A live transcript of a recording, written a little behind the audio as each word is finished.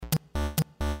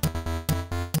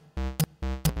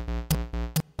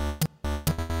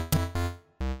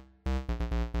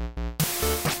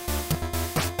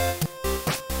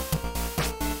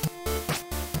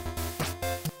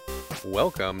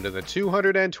Welcome to the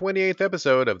 228th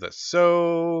episode of the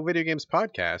Video Games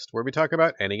podcast, where we talk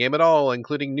about any game at all,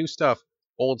 including new stuff,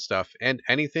 old stuff, and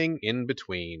anything in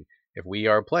between. If we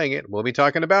are playing it, we'll be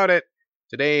talking about it.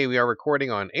 Today we are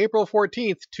recording on April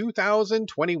 14th,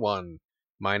 2021.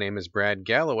 My name is Brad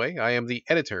Galloway. I am the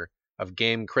editor of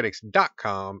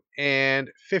GameCritics.com,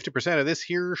 and 50% of this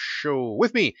here show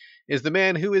with me is the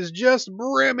man who is just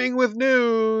brimming with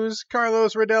news,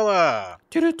 Carlos Rodella.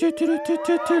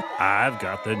 I've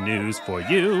got the news for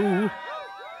you.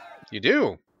 You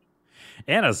do?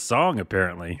 And a song,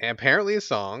 apparently. Apparently a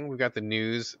song. We've got the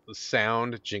news,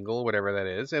 sound, jingle, whatever that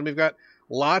is. And we've got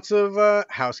lots of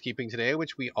housekeeping today,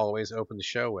 which we always open the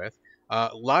show with.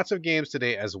 Lots of games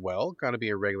today as well. Going to be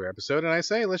a regular episode. And I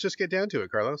say, let's just get down to it,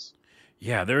 Carlos.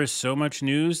 Yeah, there is so much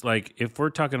news. Like, if we're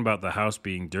talking about the house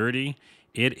being dirty,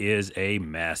 it is a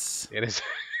mess. It is.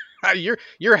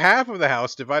 Your half of the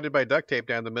house divided by duct tape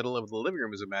down the middle of the living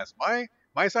room is a mess.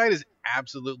 My side is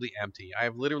absolutely empty. I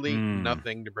have literally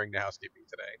nothing to bring to housekeeping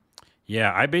today.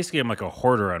 Yeah, I basically am like a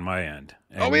hoarder on my end.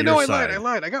 Oh wait, no, I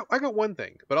lied. I got one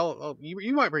thing, but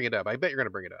you might bring it up. I bet you're going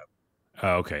to bring it up.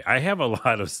 Oh, okay, I have a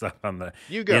lot of stuff on the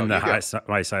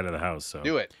my side of the house. So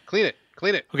do it. Clean it.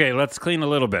 Okay, let's clean a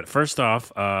little bit. First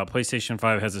off, PlayStation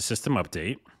 5 has a system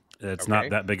update. It's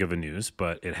not that big of a news,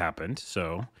 but it happened.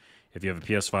 So if you have a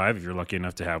PS5, if you're lucky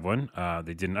enough to have one,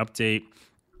 they did an update.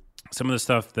 Some of the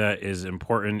stuff that is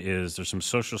important is there's some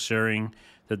social sharing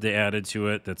that they added to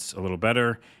it that's a little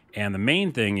better. And the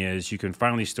main thing is you can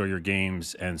finally store your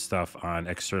games and stuff on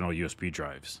external USB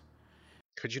drives.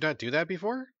 Could you not do that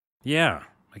before? Yeah,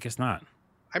 I guess not.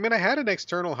 I mean, I had an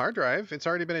external hard drive. It's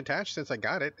already been attached since I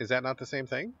got it. Is that not the same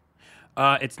thing?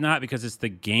 It's not, because it's the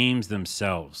games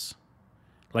themselves.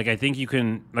 Like, I think you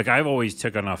can, like, I've always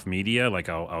taken off media. Like,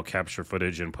 I'll capture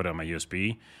footage and put it on my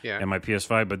USB and my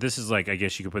PS5. But this is like, I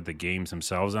guess you could put the games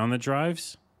themselves on the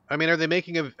drives. I mean, are they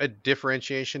making a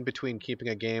differentiation between keeping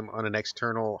a game on an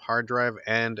external hard drive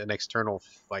and an external,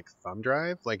 like, thumb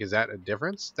drive? Like, is that a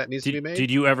difference that needs to be made? Did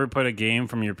you ever put a game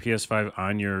from your PS5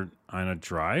 on a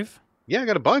drive? Yeah, I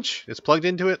got a bunch. It's plugged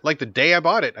into it. Like, the day I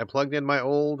bought it, I plugged in my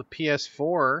old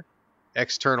PS4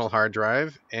 external hard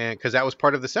drive, and because that was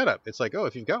part of the setup. It's like, oh,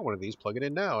 if you've got one of these, plug it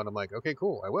in now. And I'm like, okay,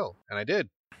 cool, I will. And I did.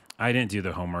 I didn't do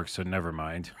the homework, so never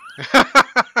mind.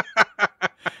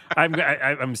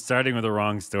 I'm starting with the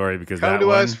wrong story because come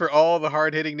to us for all the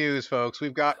hard-hitting news, folks.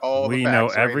 We've got all the facts. We know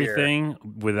everything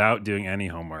without doing any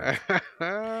homework.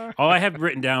 All I have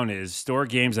written down is store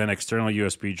games on external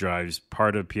USB drives,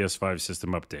 part of PS5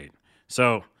 system update.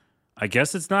 So I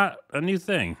guess it's not a new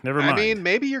thing. Never mind. I mean,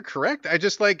 maybe you're correct. I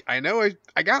know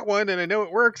I got one and I know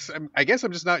it works. I guess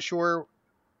I'm just not sure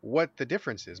what the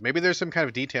difference is. Maybe there's some kind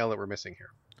of detail that we're missing here.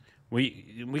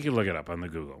 We can look it up on the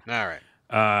Google. All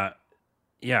right.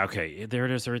 Yeah, okay. There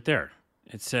it is right there.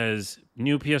 It says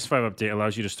new PS5 update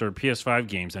allows you to store PS5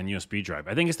 games on USB drive.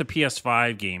 I think it's the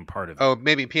PS5 game part of it. Oh,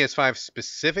 maybe PS5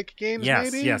 specific games,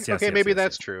 yes, maybe? Yes. Okay, maybe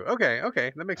that's true.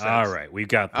 Okay, that makes sense. All right, we've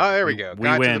got that. Oh, there we go. We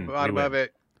win. To the bottom of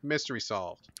it. Mystery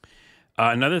solved.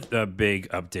 Another big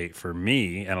update for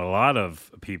me and a lot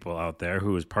of people out there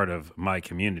who is part of my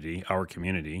community, our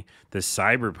community, the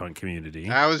Cyberpunk community.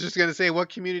 I was just going to say, what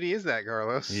community is that,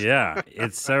 Carlos? Yeah,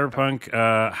 it's Cyberpunk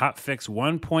Hotfix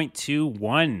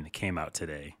 1.21 came out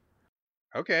today.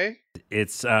 Okay.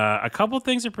 It's a couple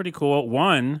things are pretty cool.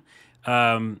 One,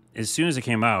 as soon as it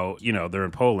came out, they're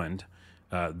in Poland,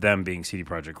 them being CD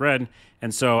Projekt Red.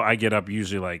 And so I get up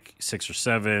usually like 6 or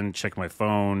 7, check my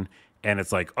phone, and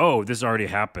it's like, oh, this already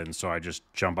happened. So I just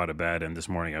jump out of bed, and this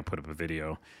morning I put up a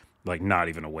video, like not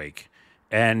even awake.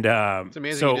 And it's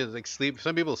amazing you do like sleep.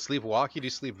 Some people sleepwalk. You do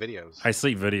sleep videos. I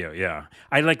sleep video, yeah.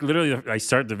 I literally I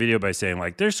start the video by saying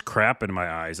like, there's crap in my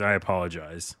eyes. I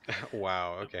apologize.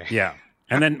 Wow, okay. Yeah.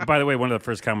 And then, by the way, one of the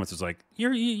first comments was like,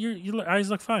 your eyes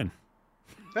look fine.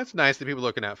 That's nice that people are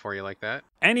looking out for you like that.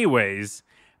 Anyways,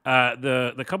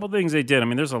 the couple things they did, I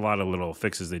mean, there's a lot of little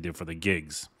fixes they did for the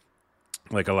gigs.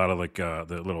 Like a lot of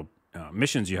the little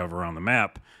missions you have around the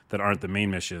map that aren't the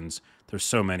main missions. There's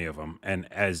so many of them.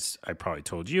 And as I probably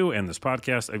told you in this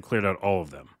podcast, I've cleared out all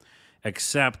of them.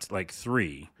 Except like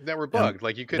 3. That were bugged.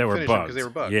 Like you couldn't finish them because they were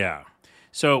bugged. Yeah.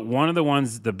 So one of the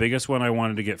ones, the biggest one I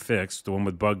wanted to get fixed, the one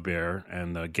with Bugbear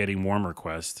and the Getting Warm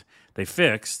request, they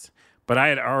fixed. But I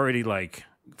had already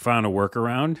found a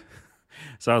workaround.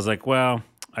 So I was like, well,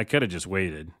 I could have just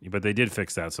waited, but they did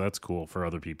fix that, so that's cool for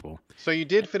other people. So you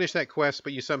did finish that quest,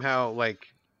 but you somehow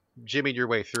jimmied your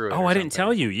way through it. Oh, I didn't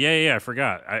tell you. Yeah, I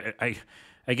forgot. I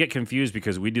get confused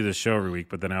because we do this show every week,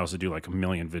 but then I also do a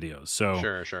million videos.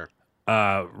 So sure.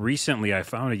 Recently, I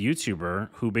found a YouTuber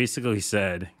who basically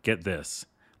said, "Get this."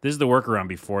 This is the workaround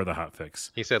before the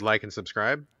hotfix. He said like and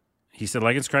subscribe. He said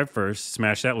like and subscribe first,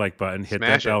 smash that like button, hit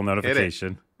Smash that bell it.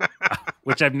 notification,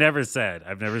 which I've never said.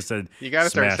 I've never said You got to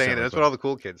start saying it. That's what all the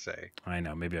cool kids say. I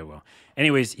know. Maybe I will.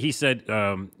 Anyways, he said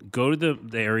go to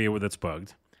the area where that's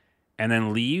bugged and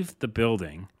then leave the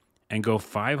building and go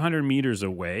 500 meters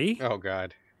away. Oh,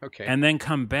 God. Okay. And then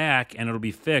come back and it'll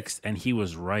be fixed. And he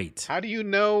was right. How do you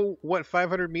know what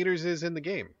 500 meters is in the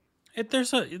game?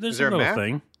 There's a little map?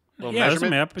 thing. Little There's a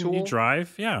map tool? and you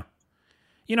drive. Yeah.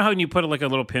 You know how when you put like a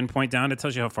little pinpoint down, it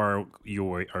tells you how far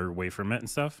you are away from it and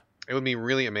stuff? It would be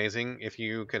really amazing if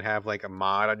you could have like a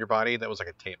mod on your body that was like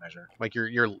a tape measure. Like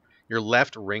your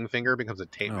left ring finger becomes a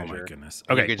tape measure. Oh my goodness.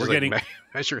 Okay, you could just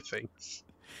measure things.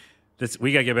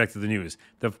 We got to get back to the news.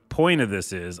 The point of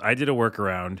this is I did a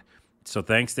workaround, so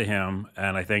thanks to him,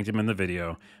 and I thanked him in the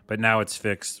video, but now it's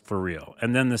fixed for real.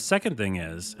 And then the second thing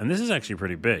is, and this is actually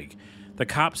pretty big, the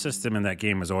cop system in that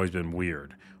game has always been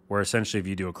weird, where essentially if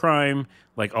you do a crime,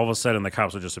 like all of a sudden the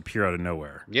cops will just appear out of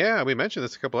nowhere. Yeah, we mentioned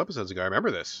this a couple episodes ago. I remember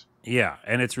this. Yeah,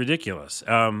 and it's ridiculous.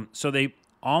 So they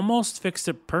almost fixed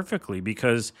it perfectly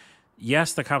because,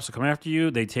 yes, the cops will come after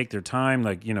you. They take their time.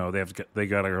 Like, you know, they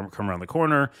got to come around the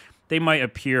corner. They might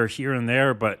appear here and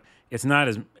there, but it's not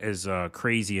as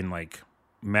crazy and like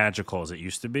magical as it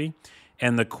used to be.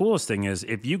 And the coolest thing is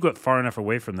if you get far enough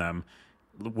away from them,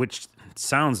 which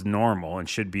sounds normal and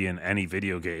should be in any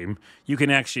video game, you can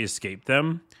actually escape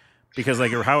them. Because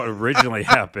like how it originally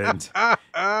happened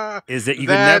is that you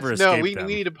can never escape them.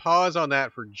 We need to pause on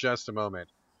that for just a moment.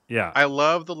 Yeah. I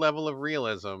love the level of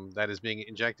realism that is being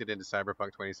injected into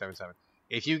Cyberpunk 2077.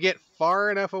 If you get far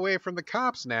enough away from the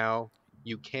cops now,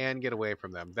 you can get away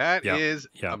from them. That is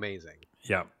amazing.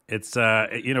 Yeah. It's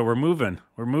we're moving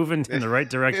in the right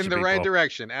direction. In the right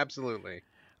direction, absolutely.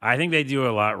 I think they do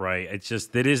a lot right. It's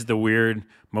just that is the weird,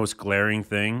 most glaring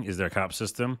thing is their cop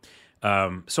system.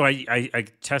 So I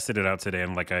tested it out today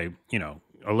and like I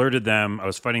alerted them. I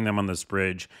was fighting them on this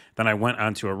bridge. Then I went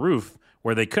onto a roof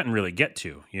where they couldn't really get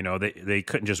to. You know, they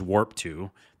couldn't just warp to.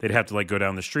 They'd have to like go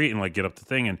down the street and like get up the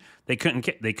thing, and they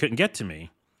couldn't get to me.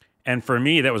 And for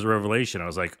me, that was a revelation. I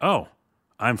was like, oh,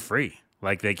 I'm free.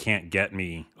 Like they can't get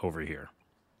me over here.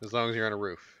 As long as you're on a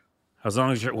roof. As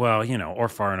long as you're or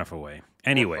far enough away.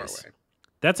 Anyways.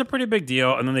 That's a pretty big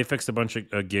deal, and then they fixed a bunch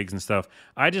of gigs and stuff.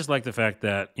 I just like the fact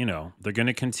that, they're going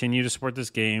to continue to support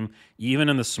this game, even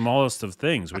in the smallest of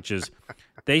things, which is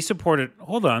they supported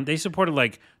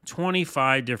like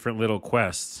 25 different little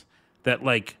quests that,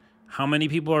 like, how many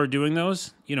people are doing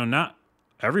those? Not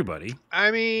everybody.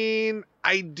 I mean,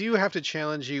 I do have to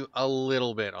challenge you a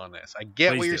little bit on this. I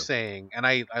get what you're saying, and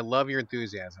I love your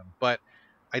enthusiasm, but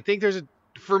I think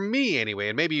for me anyway,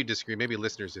 and maybe you disagree, maybe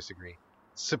listeners disagree,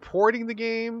 supporting the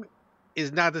game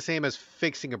is not the same as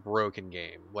fixing a broken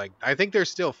game. Like, I think they're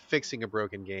still fixing a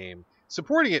broken game.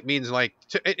 Supporting it means like,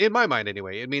 in my mind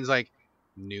anyway, it means like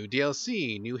new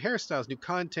DLC, new hairstyles, new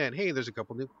content. Hey, there's a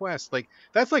couple new quests. Like,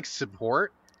 that's like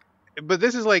support. But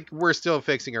this is like, we're still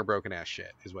fixing our broken ass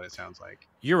shit is what it sounds like.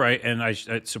 You're right.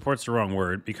 And support's the wrong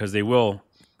word because they will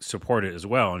support it as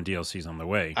well and DLC's on the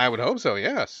way. I would hope so.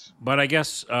 Yes. But I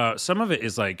guess some of it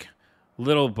is like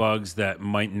little bugs that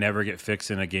might never get fixed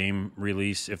in a game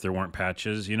release if there weren't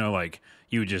patches, like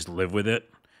you would just live with it.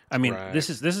 I mean, this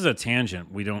is a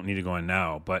tangent. We don't need to go in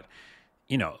now, but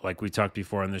like we talked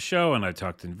before on the show and I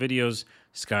talked in videos,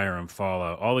 Skyrim,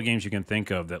 Fallout, all the games you can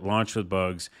think of that launched with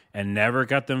bugs and never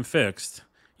got them fixed.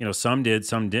 Some did,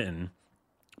 some didn't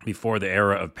before the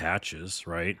era of patches,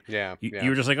 right? Yeah. You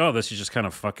were just like, oh, this is just kind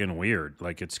of fucking weird.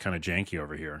 Like it's kind of janky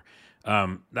over here.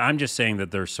 I'm just saying that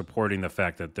they're supporting the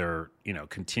fact that they're,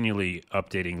 continually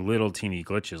updating little teeny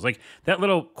glitches. Like that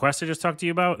little quest I just talked to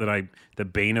you about the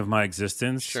bane of my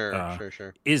existence. Sure.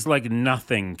 Is like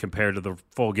nothing compared to the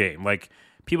full game. Like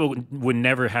people would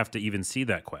never have to even see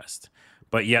that quest.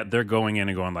 But yet they're going in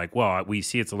and going like, well, we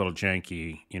see it's a little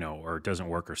janky, or it doesn't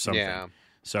work or something. Yeah.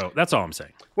 So that's all I'm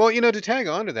saying. Well, to tag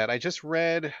on to that, I just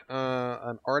read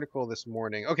an article this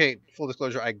morning. Okay, full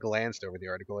disclosure, I glanced over the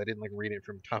article. I didn't read it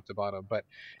from top to bottom, but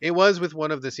it was with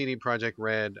one of the CD Projekt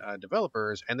Red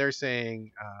developers, and they're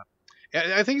saying,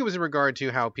 I think it was in regard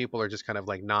to how people are just kind of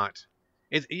like not.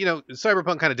 It's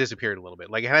Cyberpunk kind of disappeared a little bit.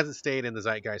 Like it hasn't stayed in the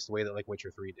zeitgeist the way that like Witcher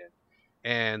 3 did,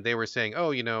 and they were saying, oh,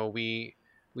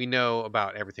 we know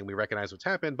about everything, we recognize what's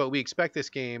happened, but we expect this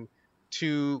game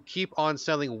to keep on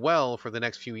selling well for the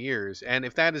next few years. And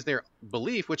if that is their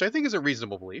belief, which I think is a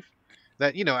reasonable belief,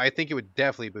 that, I think it would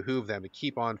definitely behoove them to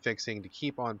keep on fixing, to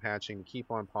keep on patching, to keep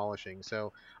on polishing.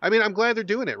 So, I mean, I'm glad they're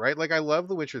doing it, right? Like, I love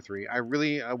The Witcher 3. I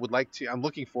really would like to, I'm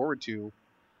looking forward to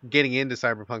getting into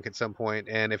Cyberpunk at some point.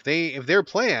 And if their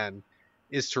plan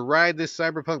is to ride this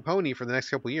cyberpunk pony for the next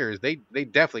couple of years, they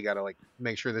definitely got to like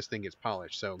make sure this thing gets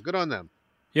polished. So good on them.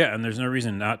 Yeah, and there's no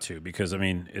reason not to because I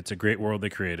mean it's a great world they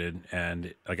created,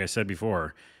 and like I said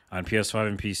before, on PS5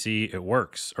 and PC it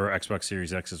works, or Xbox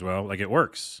Series X as well. Like it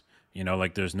works. You know,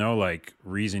 like there's no like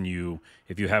reason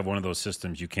if you have one of those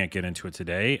systems you can't get into it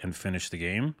today and finish the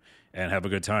game and have a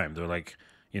good time. They're like,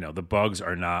 the bugs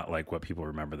are not like what people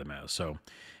remember them as. So,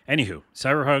 anywho,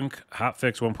 Cyberpunk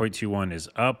Hotfix 1.21 is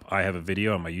up. I have a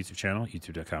video on my YouTube channel,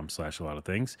 youtube.com/a lot of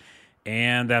things,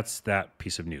 and that's that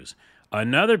piece of news.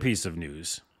 Another piece of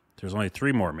news, there's only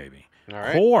 3 more maybe. All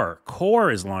right.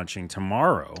 Core is launching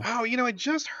tomorrow. Oh, I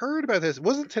just heard about this.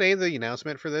 Wasn't today the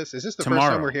announcement for this? Is this the Tomorrow.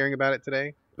 first time we're hearing about it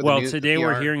today? Well, today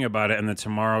we're hearing about it, and then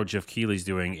tomorrow Jeff Keighley's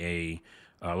doing a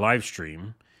live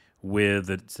stream with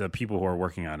the people who are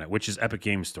working on it, which is Epic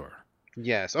Games Store.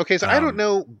 Yes. Okay, so I don't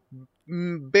know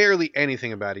barely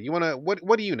anything about it. You want to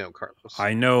what do you know, Carlos?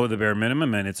 I know the bare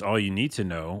minimum, and it's all you need to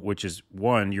know, which is,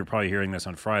 one, you're probably hearing this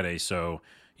on Friday, so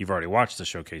you've already watched the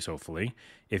showcase, hopefully.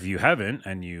 If you haven't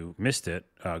and you missed it,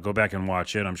 go back and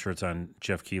watch it. I'm sure it's on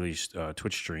Jeff Keighley's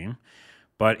Twitch stream.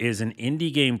 But is an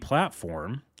indie game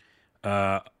platform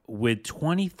with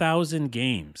 20,000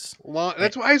 games.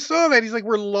 That's why I saw that. He's like,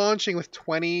 we're launching with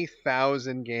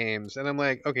 20,000 games. And I'm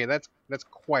like, okay, that's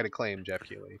quite a claim, Jeff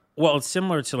Keighley. Well, it's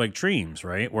similar to like Dreams,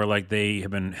 right? Where like they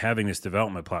have been having this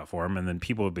development platform and then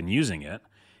people have been using it.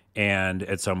 And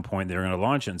at some point they're going to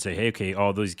launch it and say, hey, okay,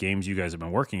 all those games you guys have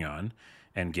been working on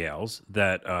and gals,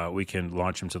 that we can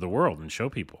launch them to the world and show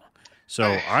people. So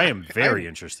I am very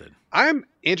interested. I'm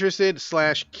interested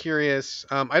 / curious.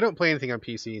 I don't play anything on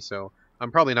PC, so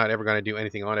I'm probably not ever going to do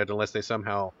anything on it unless they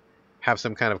somehow have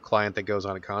some kind of client that goes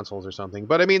on to consoles or something.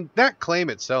 But I mean, that claim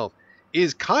itself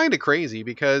is kind of crazy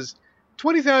because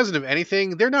 20,000 of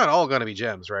anything, they're not all going to be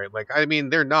gems, right? Like, I mean,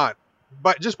 they're not,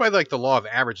 but just by like the law of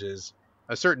averages,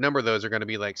 a certain number of those are going to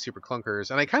be like super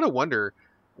clunkers. And I kind of wonder,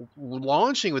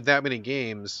 launching with that many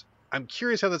games, I'm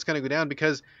curious how that's going to go down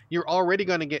because you're already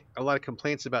going to get a lot of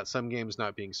complaints about some games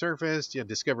not being surfaced,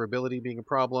 discoverability being a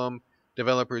problem,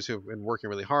 developers who've been working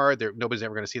really hard. Nobody's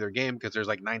ever going to see their game because there's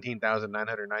like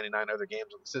 19,999 other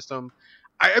games on the system.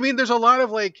 I mean, there's a lot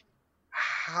of like,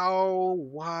 how,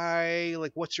 why,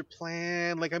 like, what's your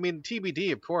plan? Like, I mean,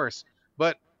 TBD, of course,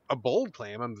 but a bold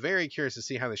claim. I'm very curious to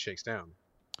see how this shakes down.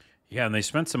 Yeah, and they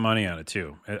spent some money on it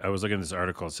too. I was looking at this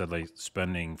article. It said like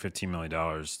spending $15 million to.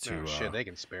 Oh, shit, they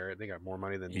can spare it. They got more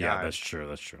money than. Yeah, that's true.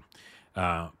 That's true.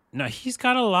 No, he's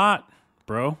got a lot,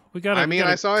 bro.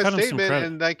 I saw his statement,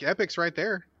 and like Epic's right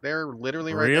there. They're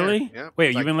literally right there. Really? Yeah.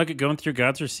 Wait, you've been going through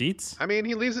God's receipts? I mean,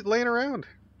 he leaves it laying around.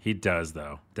 He does,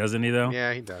 though, doesn't he? Though.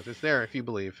 Yeah, he does. It's there if you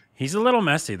believe. He's a little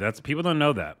messy. People don't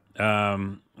know that.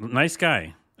 Nice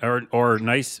guy. Or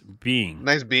nice being.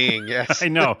 Nice being, yes. I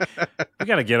know. We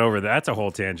got to get over that. That's a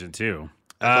whole tangent, too.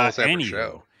 That's a whole separate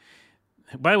show.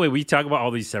 By the way, we talk about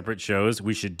all these separate shows.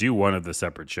 We should do one of the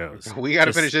separate shows. We got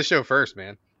to finish this show first,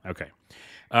 man. Okay.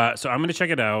 So I'm going to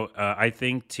check it out. I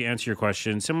think, to answer your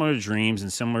question, similar to Dreams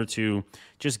and similar to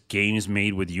just games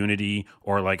made with Unity,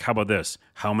 or like, how about this?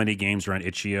 How many games are on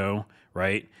itch.io,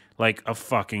 right? Like a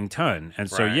fucking ton. And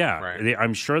so,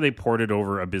 I'm sure they ported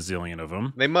over a bazillion of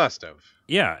them. They must have.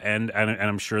 Yeah, and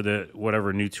I'm sure that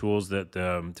whatever new tools that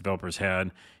the developers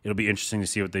had, it'll be interesting to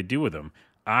see what they do with them.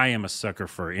 I am a sucker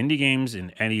for indie games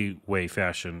in any way,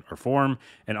 fashion, or form.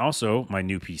 And also, my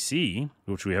new PC,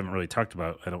 which we haven't really talked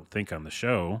about, I don't think, on the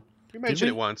show. We mentioned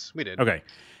it once. We did. Okay.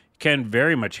 Can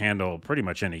very much handle pretty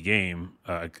much any game,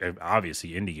 obviously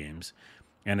indie games.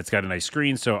 And it's got a nice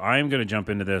screen, so I'm going to jump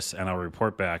into this, and I'll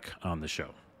report back on the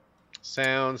show.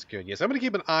 Sounds good. Yes, I'm going to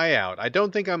keep an eye out. I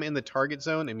don't think I'm in the target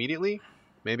zone immediately.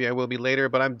 Maybe I will be later,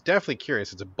 but I'm definitely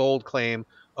curious. It's a bold claim,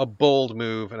 a bold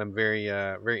move, and I'm very,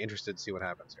 very interested to see what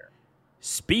happens here.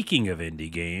 Speaking of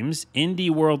indie games, Indie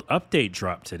World Update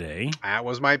dropped today. That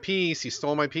was my piece. You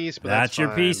stole my piece, but that's your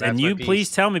piece. That's and you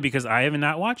please tell me, because I have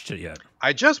not watched it yet.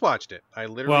 I just watched it. I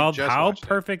literally just watched it. How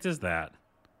perfect is that?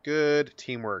 Good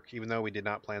teamwork, even though we did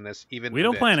not plan this. We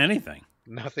don't plan anything.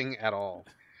 Nothing at all.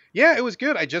 Yeah, it was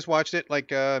good. I just watched it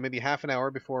like maybe half an hour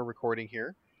before recording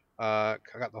here. I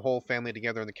got the whole family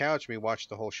together on the couch. We watched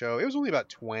the whole show. It was only about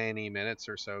 20 minutes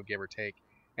or so, give or take.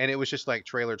 And it was just like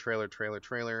trailer,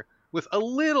 with a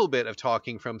little bit of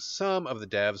talking from some of the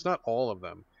devs, not all of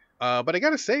them. But I got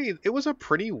to say, it was a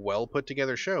pretty well put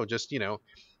together show. Just,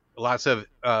 lots of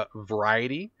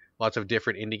variety, lots of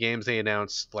different indie games. They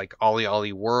announced like Ollie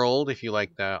Ollie World, if you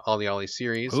like the Ollie Ollie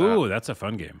series. Ooh, that's a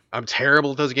fun game. I'm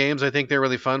terrible at those games. I think they're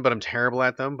really fun, but I'm terrible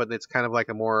at them. But it's kind of like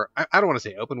a more, I don't want to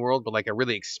say open world, but like a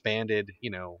really expanded,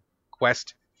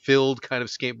 quest-filled kind of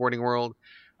skateboarding world.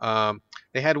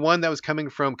 They had one that was coming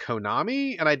from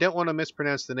Konami, and I don't want to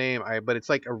mispronounce the name, but it's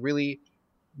like a really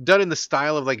done in the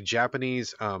style of like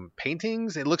Japanese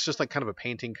paintings. It looks just like kind of a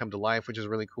painting come to life, which is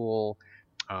really cool.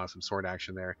 Some sword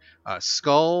action there.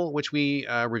 Skull, which we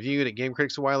reviewed at Game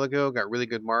Critics a while ago, got really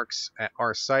good marks at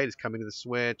our site. Is coming to the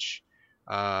Switch.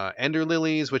 Ender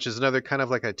Lilies, which is another kind of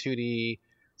like a 2D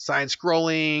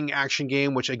side-scrolling action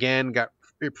game, which again got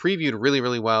previewed really,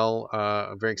 really well.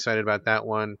 I'm very excited about that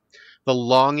one. The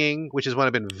Longing, which is one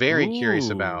I've been very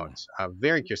curious about.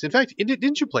 Very curious. In fact,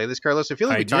 didn't you play this, Carlos? I feel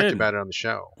like we talked about it on the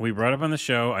show. We brought it up on the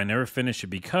show. I never finished it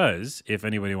because, if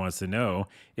anybody wants to know,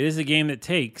 it is a game that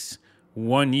takes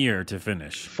 1 year to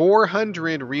finish.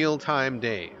 400 real-time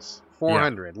days.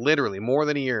 400, literally more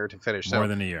than a year to finish. More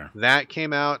than a year. That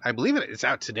came out, I believe it's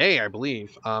out today, I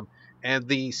believe. And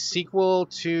the sequel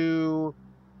to,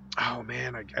 oh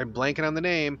man, I'm blanking on the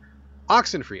name.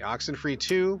 Oxenfree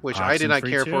 2, which I did not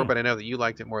care for, but I know that you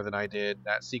liked it more than I did.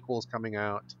 That sequel is coming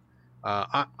out.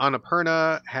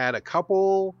 Annapurna had a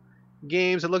couple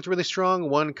games that looked really strong.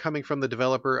 One coming from the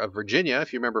developer of Virginia.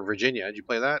 If you remember Virginia, did you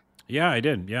play that? Yeah, I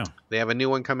did. Yeah. They have a new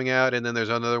one coming out, and then there's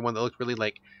another one that looked really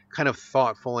like kind of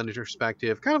thoughtful and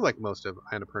introspective, kind of like most of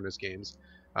Annapurna's games.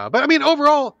 But I mean,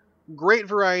 overall, great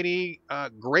variety,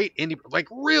 great indie, like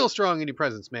real strong indie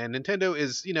presence, man. Nintendo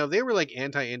is, they were like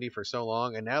anti-indie for so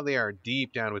long, and now they are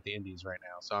deep down with the indies right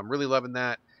now. So I'm really loving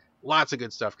that. Lots of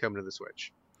good stuff coming to the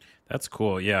Switch. That's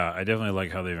cool. Yeah, I definitely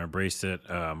like how they've embraced it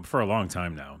for a long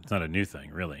time now. It's not a new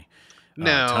thing, really.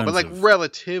 No, but like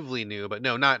relatively new, but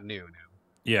no, not new.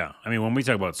 Yeah, I mean, when we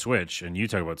talk about Switch, and you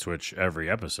talk about Switch every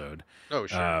episode, oh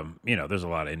sure, there's a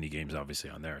lot of indie games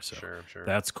obviously on there. So sure.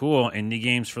 That's cool. Indie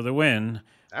games for the win.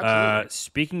 Absolutely.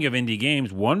 Speaking of indie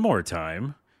games, one more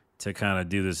time to kind of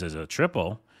do this as a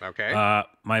triple. Okay.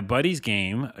 My buddy's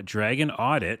game, Dragon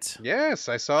Audit. Yes,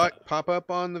 I saw it pop up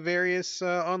on the various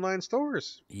online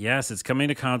stores. Yes, it's coming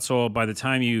to console. By the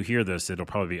time you hear this, it'll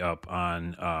probably be up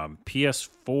on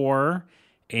PS4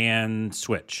 and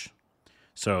Switch.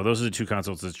 So those are the two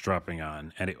consoles it's dropping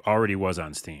on, and it already was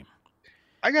on Steam.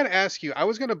 I got to ask you, I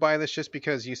was going to buy this just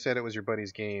because you said it was your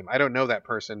buddy's game. I don't know that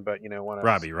person, but, want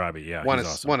to... Robbie, yeah. Want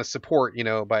to support,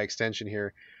 by extension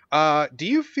here. Do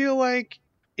you feel like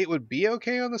it would be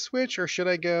okay on the Switch, or should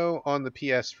I go on the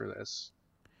PS for this?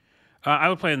 I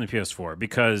would play on the PS4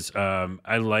 because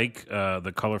I like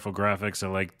the colorful graphics. I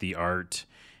like the art,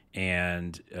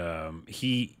 and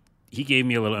he gave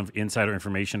me a little insider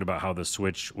information about how the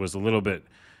Switch was a little bit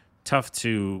tough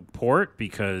to port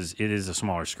because it is a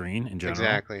smaller screen in general.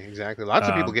 Exactly. Lots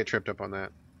of people get tripped up on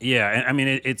that. Yeah, and I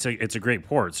mean it's a great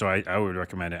port, so I would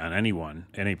recommend it on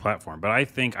any platform. But I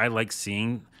think I like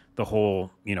seeing the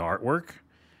whole artwork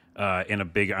on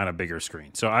a bigger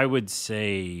screen. So I would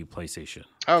say PlayStation.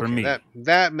 Okay, for me.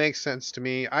 That makes sense to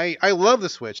me. I love the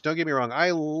Switch. Don't get me wrong.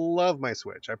 I love my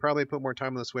Switch. I probably put more time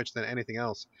on the Switch than anything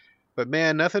else. But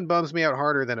man, nothing bums me out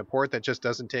harder than a port that just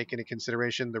doesn't take into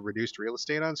consideration the reduced real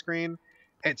estate on screen.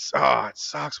 It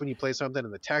sucks when you play something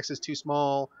and the text is too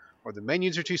small or the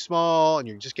menus are too small and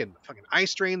you're just getting fucking eye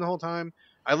strain the whole time.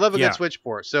 I love a good Switch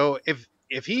port. So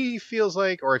if he feels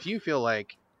like, or if you feel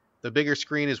like the bigger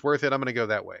screen is worth it, I'm going to go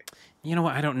that way. You know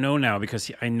what? I don't know now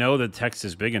because I know the text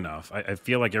is big enough. I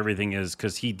feel like everything is,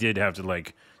 because he did have to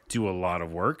do a lot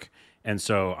of work. And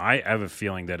so I have a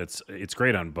feeling that it's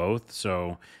great on both.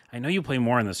 So I know you play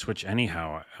more on the Switch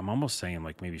anyhow. I'm almost saying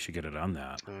maybe you should get it on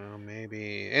that. Oh,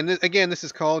 maybe. And again, this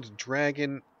is called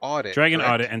Dragon Audit.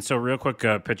 Audit. And so real quick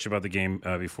pitch about the game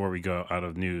before we go out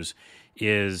of news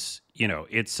is,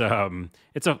 it's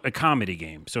a comedy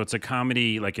game. So it's a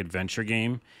comedy adventure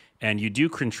game. And you do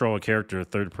control a character,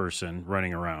 third person,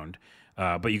 running around.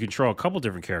 But you control a couple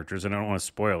different characters, and I don't want to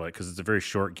spoil it because it's a very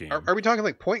short game. Are we talking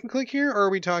point and click here, or are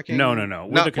we talking... No.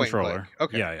 With a controller.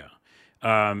 Okay. Yeah.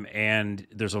 And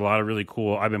there's a lot of really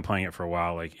cool... I've been playing it for a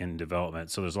while, in development,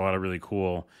 so there's a lot of really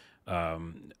cool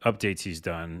updates he's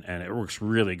done, and it works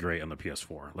really great on the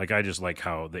PS4. I just like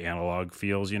how the analog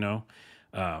feels, and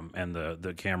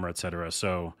the camera, etc.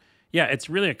 So, yeah, it's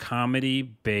really a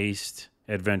comedy-based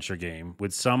adventure game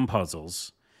with some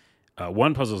puzzles.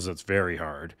 One puzzle that's very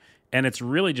hard. And it's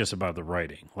really just about the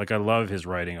writing. I love his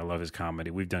writing. I love his comedy.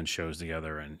 We've done shows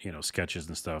together and, sketches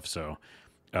and stuff. So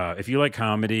if you like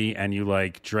comedy and you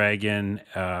like dragon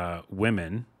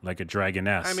women, like a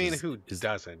dragoness. I mean, who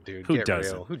doesn't, dude? Who Get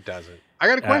doesn't? Real. Who doesn't? I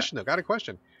got a question,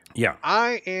 though. Yeah.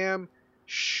 I am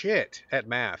shit at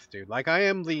math, dude. I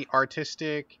am the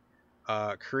artistic,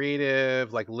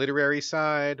 creative, literary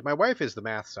side. My wife is the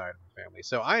math side of the family.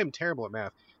 So I am terrible at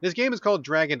math. This game is called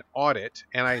Dragon Audit,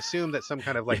 and I assume that some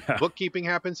kind of bookkeeping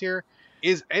happens here.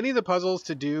 Is any of the puzzles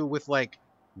to do with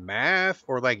math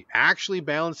or like actually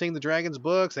balancing the dragon's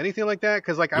books, anything like that?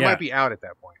 Because like I Yeah. might be out at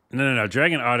that point. No.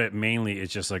 Dragon Audit mainly is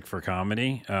just like for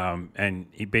comedy. And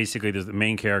he basically, there's the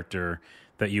main character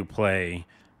that you play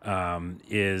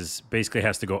is basically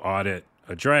has to go audit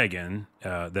a dragon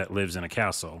that lives in a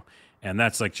castle. And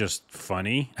that's like just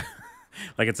funny.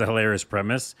 Like it's a hilarious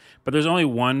premise. But there's only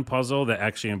one puzzle that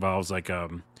actually involves like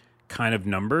kind of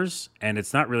numbers. And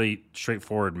it's not really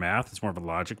straightforward math. It's more of a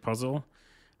logic puzzle.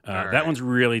 That one's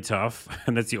really tough,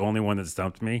 and that's the only one that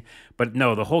stumped me. But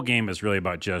no, the whole game is really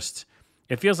about just.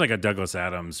 It feels like a Douglas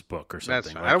Adams book or something.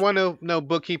 That's fine. Like, I don't want no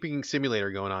bookkeeping simulator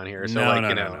going on here. So no, like no,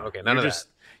 you know, no. okay, none You're of just,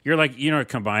 You're like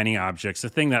combining objects. The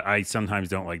thing that I sometimes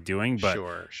don't like doing, but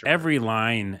Sure. every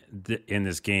line in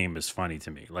this game is funny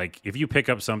to me. Like if you pick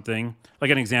up something,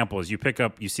 like an example is you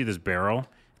see this barrel.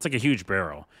 It's like a huge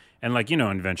barrel, and like in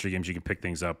adventure games you can pick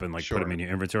things up and like put them in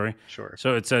your inventory. Sure.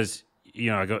 So it says.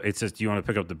 It says, do you want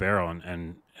to pick up the barrel?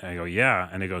 And I go, yeah.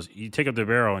 And it goes, you take up the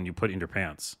barrel and you put it in your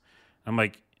pants. I'm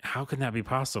like, how can that be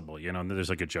possible? And there's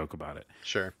like a joke about it.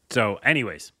 Sure. So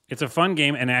anyways, it's a fun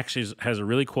game and actually has a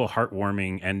really cool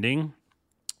heartwarming ending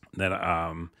that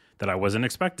I wasn't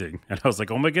expecting. And I was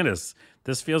like, oh my goodness,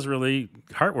 this feels really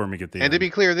heartwarming at the end. And to be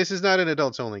clear, this is not an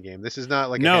adults only game. This is not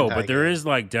like no, a but there game. is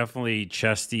like definitely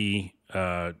chesty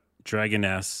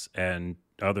dragoness and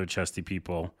other chesty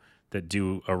people that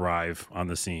do arrive on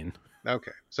the scene.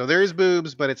 Okay. So there is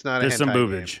boobs, but it's not There's a hentai some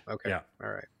boobage. game. Okay. Yeah. All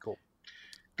right. Cool.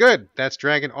 Good. That's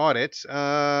Dragon Audit.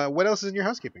 What else is in your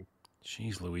housekeeping?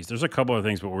 Jeez Louise. There's a couple of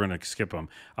things, but we're going to skip them.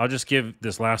 I'll just give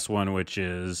this last one, which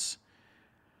is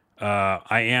I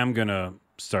am going to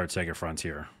start Sega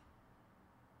Frontier.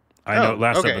 I know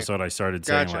last episode I started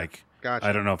saying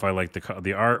I don't know if I like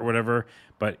the art or whatever,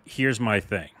 but here's my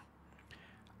thing.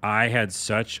 I had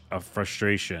such a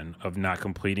frustration of not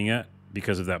completing it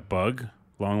because of that bug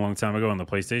long time ago on the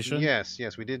PlayStation.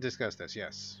 Yes, we did discuss this,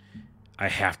 yes. I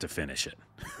have to finish it.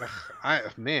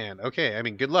 Okay. I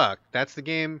mean, good luck. That's the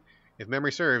game, if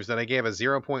memory serves, that I gave a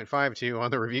 0.5 to on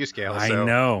the review scale. I so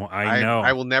know.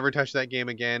 I will never touch that game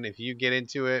again. If you get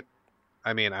into it,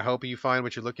 I mean, I hope you find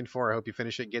what you're looking for. I hope you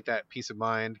finish it, get that peace of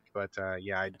mind. But I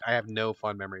have no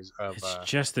fond memories of it's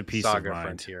just a piece Saga of mind.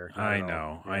 Frontier. I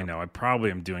know. I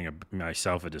probably am doing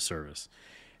myself a disservice.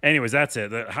 Anyways, that's it.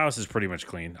 The house is pretty much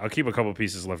clean. I'll keep a couple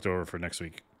pieces left over for next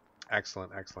week.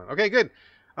 Excellent. Okay, good.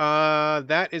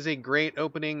 That is a great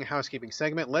opening housekeeping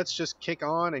segment. Let's just kick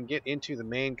on and get into the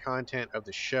main content of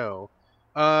the show.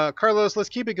 Carlos, let's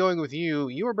keep it going with you.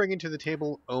 You are bringing to the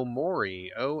table Omori,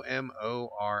 Omori.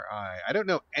 I don't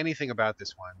know anything about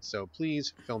this one, so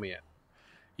please fill me in.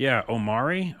 Yeah,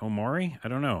 Omori. I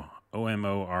don't know.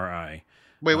 Omori.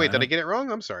 Wait, did I get it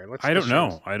wrong? I'm sorry. I don't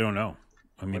know.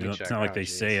 I mean, it's not like they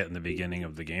say it in the beginning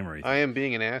of the game or anything. I am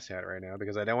being an asshat right now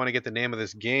because I don't want to get the name of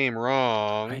this game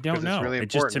wrong. I don't know. It's really important. It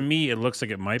just, to me, it looks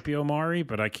like it might be Omori,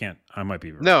 but I can't. I might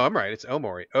be wrong. No, I'm right. It's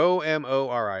Omori.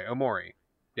 Omori. Omori.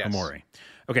 Yes. Omori.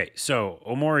 Okay, so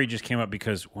Omori just came up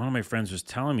because one of my friends was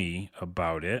telling me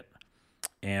about it,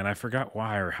 and I forgot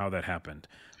why or how that happened.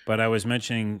 But I was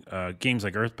mentioning games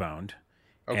like Earthbound,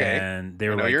 and they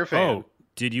were like, you're a fan. "Oh,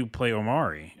 did you play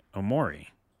Omori?"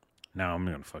 Now I'm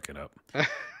going to fuck it up.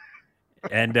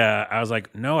 And I was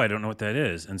like, no, I don't know what that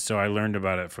is. And so I learned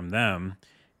about it from them.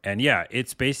 And yeah,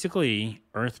 it's basically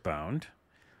Earthbound,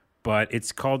 but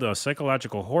it's called a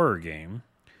psychological horror game.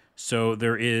 So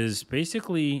there is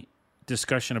basically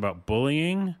discussion about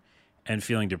bullying and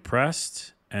feeling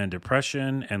depressed and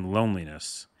depression and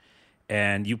loneliness.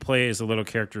 And you play as a little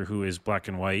character who is black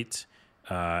and white,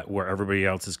 where everybody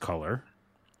else is color.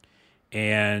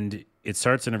 And it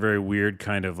starts in a very weird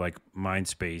kind of like mind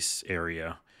space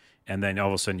area. And then all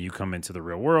of a sudden you come into the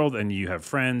real world and you have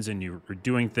friends and you're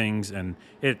doing things and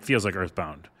it feels like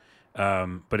Earthbound.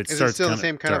 But it is starts it still the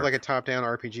same kind dark. of like a top-down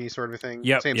RPG sort of a thing?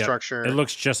 Yep, Same structure. It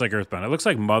looks just like Earthbound. It looks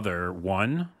like Mother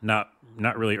 1, not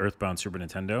really Earthbound Super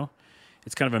Nintendo.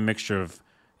 It's kind of a mixture of,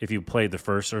 if you played the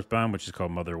first Earthbound, which is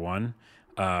called Mother 1,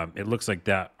 it looks like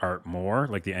that art more,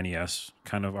 like the NES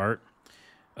kind of art.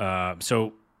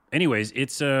 So anyways,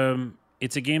 it's a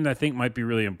game that I think might be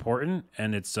really important,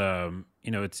 and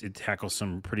it tackles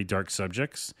some pretty dark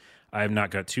subjects. I have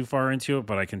not got too far into it,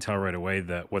 but I can tell right away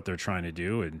that what they're trying to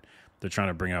do, and they're trying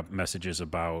to bring up messages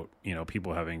about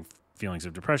people having feelings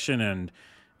of depression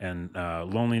and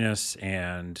loneliness,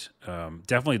 and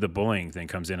definitely the bullying thing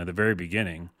comes in at the very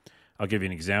beginning. I'll give you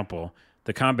an example.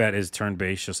 The combat is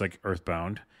turn-based, just like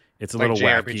Earthbound. It's a like little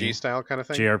JRPG wacky. style kind of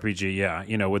thing? JRPG,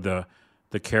 yeah. With the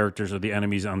characters or the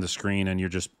enemies on the screen, and you're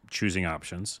just choosing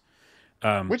options.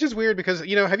 Which is weird because,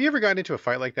 have you ever gotten into a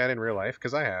fight like that in real life?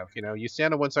 Because I have. You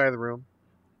stand on one side of the room,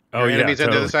 Oh Your yeah, enemy's on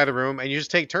the other totally. side of the room, and you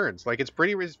just take turns. Like it's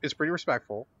pretty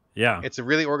respectful. Yeah, It's a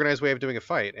really organized way of doing a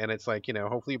fight, and it's like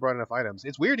hopefully you brought enough items.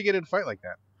 It's weird to get in a fight like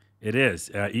that. it is.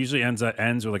 It usually ends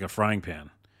with like a frying pan.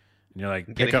 And you're like,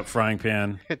 pick Getting up frying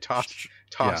pan. toss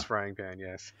Yeah, frying pan.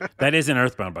 Yes. that is in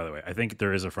Earthbound, by the way. I think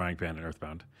there is a frying pan in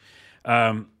Earthbound.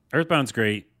 Earthbound's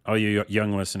great. All you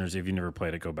young listeners, if you never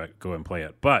played it, go and play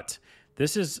it. But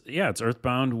this is, it's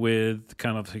Earthbound with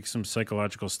kind of like some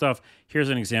psychological stuff. Here's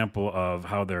an example of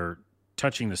how they're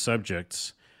touching the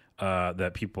subjects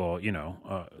that people,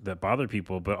 that bother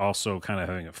people, but also kind of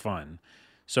having it fun.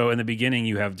 So in the beginning,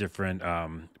 you have different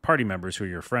party members who are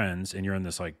your friends, and you're in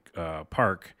this like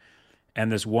park, and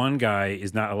this one guy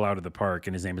is not allowed at the park,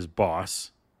 and his name is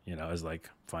Boss, as like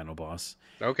final boss.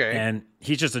 Okay. And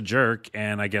he's just a jerk,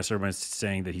 and I guess everyone's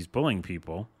saying that he's bullying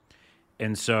people.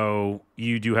 And so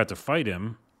you do have to fight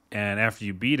him, and after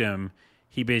you beat him,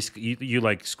 he basically you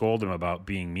like scold him about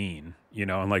being mean,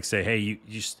 and like say, hey, you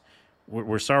just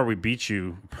we're sorry we beat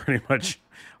you pretty much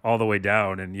all the way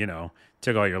down, and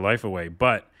took all your life away.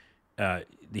 But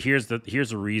here's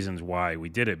the reasons why we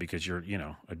did it, because you're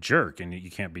a jerk and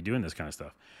you can't be doing this kind of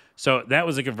stuff. So that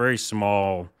was like a very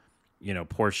small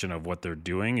portion of what they're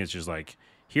doing. It's just like,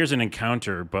 here's an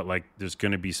encounter, but like there's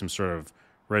going to be some sort of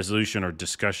resolution or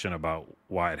discussion about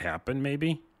why it happened,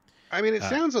 maybe. I mean, it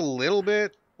sounds a little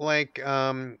bit like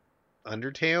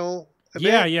Undertale.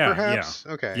 Perhaps.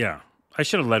 Yeah. Okay. Yeah, I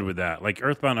should have led with that, like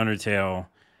Earthbound, Undertale.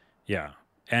 Yeah,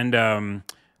 and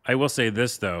I will say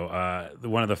this though: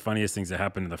 one of the funniest things that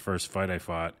happened in the first fight I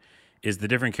fought is the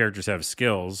different characters have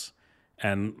skills,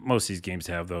 and most of these games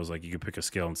have those. Like you could pick a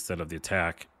skill instead of the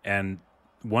attack, and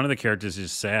one of the characters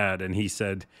is sad, and he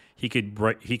said he could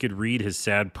read his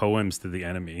sad poems to the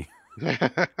enemy.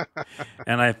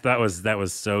 And I thought that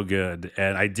was so good,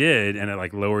 and I did, and it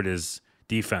like lowered his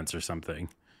defense or something,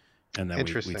 and then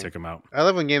we took him out. I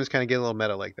love when games kind of get a little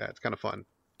meta like that. It's kind of fun.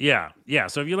 Yeah.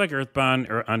 So if you like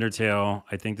Earthbound or Undertale,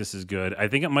 I think this is good. I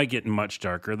think it might get much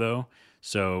darker though,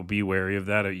 so be wary of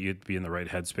that. You'd be in the right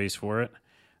headspace for it,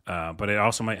 but it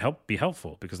also might be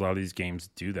helpful, because a lot of these games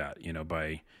do that,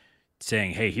 by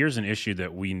saying, hey, here's an issue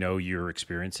that we know you're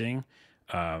experiencing.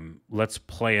 Let's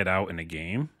play it out in a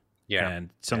game. Yeah. And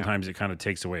sometimes it kind of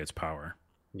takes away its power.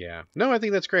 Yeah. No, I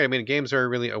think that's great. I mean, games are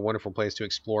really a wonderful place to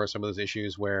explore some of those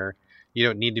issues where you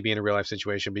don't need to be in a real life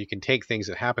situation, but you can take things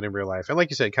that happen in real life and, like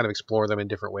you said, kind of explore them in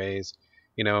different ways.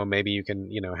 Maybe you can,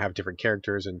 have different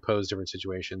characters and pose different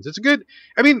situations. It's good.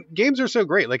 I mean, games are so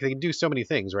great. Like, they can do so many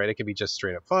things, right? It can be just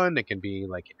straight up fun. It can be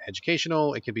like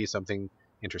educational. It can be something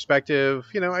introspective.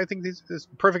 I think this is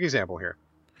a perfect example here.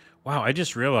 Wow. I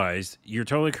just realized you're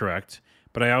totally correct.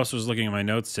 But I also was looking at my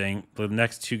notes saying the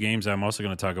next two games I'm also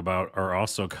going to talk about are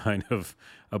also kind of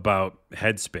about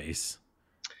headspace,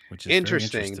 which is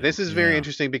interesting. This is very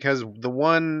interesting, because the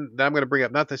one that I'm going to bring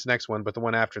up, not this next one, but the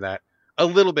one after that, a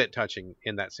little bit touching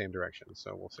in that same direction.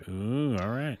 So we'll see. Ooh, all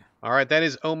right. All right. That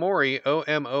is Omori,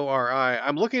 Omori.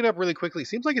 I'm looking it up really quickly.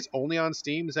 Seems like it's only on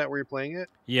Steam. Is that where you're playing it?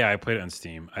 Yeah, I played it on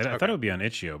Steam. I thought it would be on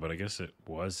itch.io, but I guess it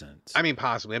wasn't. I mean,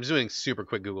 possibly. I'm just doing a super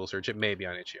quick Google search. It may be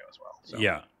on itch.io as well. So.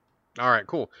 Yeah. All right,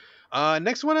 cool.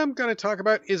 Next one I'm going to talk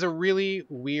about is a really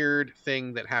weird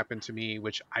thing that happened to me,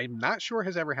 which I'm not sure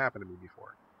has ever happened to me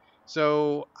before.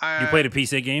 So you played a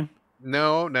PC game?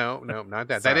 No, not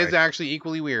that. That is actually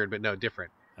equally weird, but no,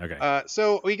 different. Okay.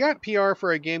 So we got PR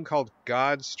for a game called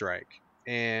Godstrike,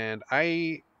 and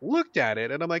I looked at it,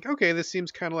 and I'm like, okay, this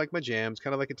seems kind of like my jam. It's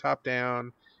kind of like a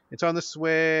top-down. It's on the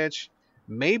Switch.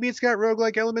 Maybe it's got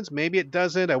roguelike elements. Maybe it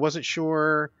doesn't. I wasn't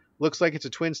sure. Looks like it's a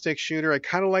twin-stick shooter. I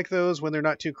kind of like those when they're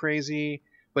not too crazy,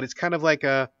 but it's kind of like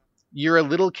you're a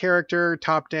little character,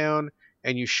 top-down,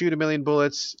 and you shoot a million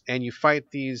bullets, and you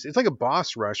fight these. It's like a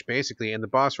boss rush, basically, and the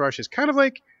boss rush is kind of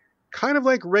like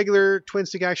regular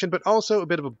twin-stick action, but also a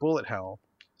bit of a bullet hell.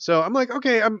 So I'm like,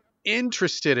 okay, I'm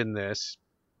interested in this,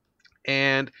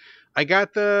 and I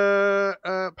got the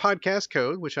podcast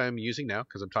code, which I'm using now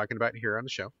because I'm talking about it here on the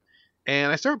show,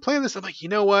 and I started playing this. I'm like, you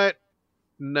know what?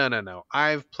 No.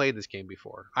 I've played this game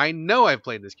before. I know I've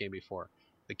played this game before.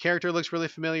 The character looks really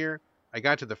familiar. I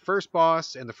got to the first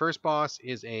boss, and the first boss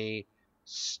is a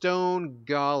stone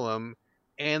golem,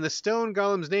 and the stone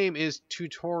golem's name is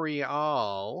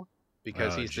Tutorial,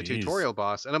 because he's the tutorial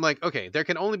boss. And I'm like, okay, there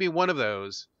can only be one of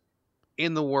those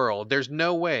in the world. There's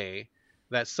no way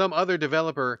that some other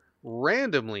developer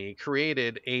randomly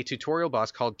created a tutorial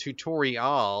boss called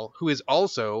Tutorial, who is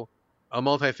also a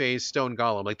multi-phase stone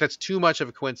golem. Like, that's too much of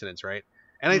a coincidence, right?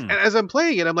 And as I'm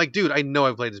playing it, I'm like, dude, I know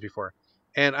I've played this before.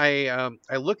 And I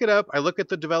look it up. I look at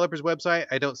the developer's website.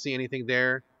 I don't see anything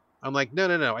there. I'm like, no.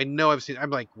 I know I've seen. I'm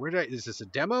like, is this a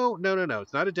demo? No.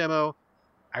 It's not a demo.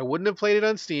 I wouldn't have played it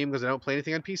on Steam because I don't play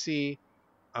anything on PC.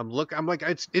 I'm like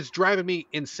it's driving me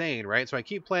insane, right? So I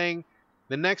keep playing.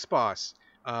 The next boss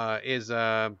is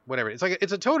whatever.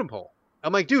 It's a totem pole.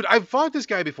 I'm like, dude, I've fought this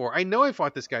guy before. I know I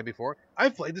fought this guy before.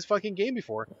 I've played this fucking game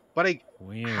before. But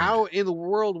Weird. how in the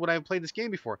world would I have played this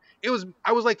game before?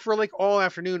 I was like for like all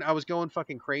afternoon I was going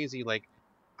fucking crazy. Like,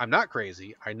 I'm not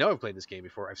crazy. I know I've played this game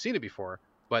before. I've seen it before.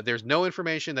 But there's no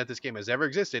information that this game has ever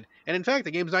existed. And in fact,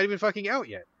 the game's not even fucking out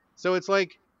yet. So it's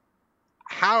like,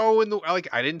 how in the like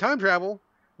I didn't time travel.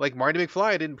 Like Marty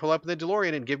McFly didn't pull up in the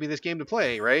DeLorean and give me this game to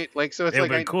play, right? Like, so it's It would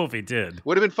like have been cool if he did.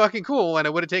 would have been fucking cool, and I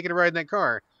would have taken a ride in that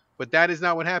car. But that is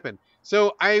not what happened.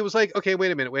 So I was like, okay,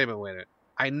 wait a minute.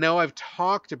 I know I've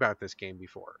talked about this game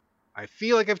before. I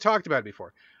feel like I've talked about it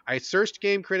before. I searched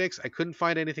Game Critics. I couldn't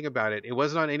find anything about it. It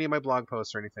wasn't on any of my blog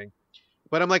posts or anything.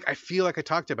 But I'm like, I feel like I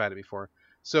talked about it before.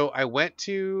 So I went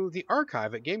to the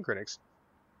archive at Game Critics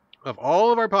of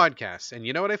all of our podcasts, and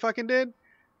you know what I fucking did?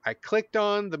 I clicked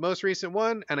on the most recent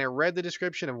one and I read the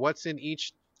description of what's in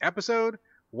each episode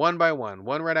one by one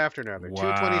right after another. Wow,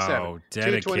 227,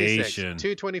 dedication. 226,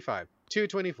 225,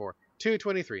 224,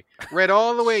 223. Read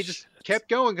all the way, just kept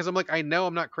going because I'm like, I know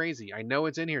I'm not crazy. I know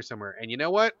it's in here somewhere. And you know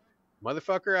what?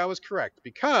 Motherfucker, I was correct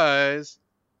because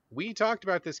we talked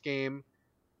about this game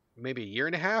maybe a year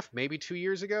and a half, maybe 2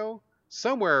 years ago,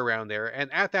 somewhere around there.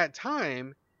 And at that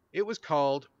time, it was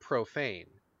called Profane.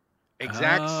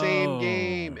 Exact same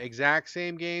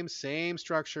game, same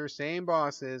structure, same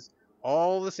bosses,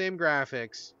 all the same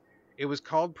graphics. It was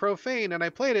called Profane, and I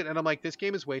played it, and I'm like, this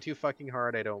game is way too fucking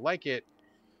hard. I don't like it.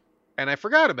 And I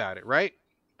forgot about it, right?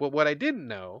 But what I didn't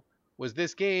know was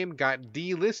this game got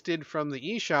delisted from the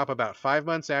eShop about 5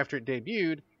 months after it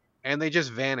debuted, and they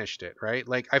just vanished it, right?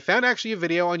 Like, I found actually a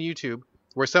video on YouTube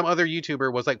where some other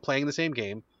YouTuber was like playing the same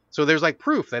game. So there's like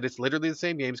proof that it's literally the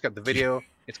same game. It's got the video.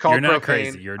 It's called You're not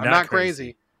Profane. crazy. I'm not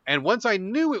crazy. And once I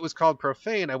knew it was called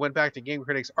Profane, I went back to Game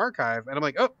Critics Archive and I'm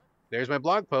like, oh, there's my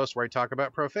blog post where I talk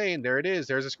about Profane. There it is.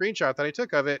 There's a screenshot that I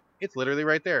took of it. It's literally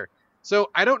right there. So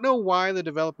I don't know why the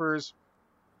developers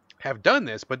have done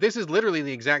this, but this is literally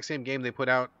the exact same game they put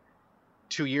out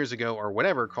 2 years ago or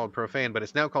whatever called Profane, but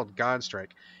it's now called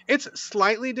Godstrike. It's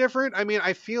slightly different. I mean,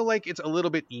 I feel like it's a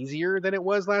little bit easier than it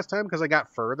was last time because I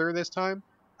got further this time.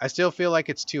 I still feel like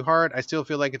it's too hard. I still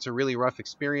feel like it's a really rough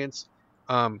experience.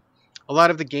 A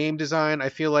lot of the game design I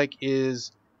feel like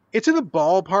it's in the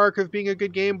ballpark of being a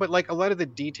good game, but like a lot of the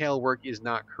detail work is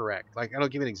not correct. Like, I'll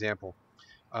give you an example.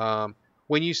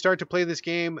 When you start to play this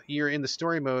game, you're in the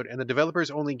story mode and the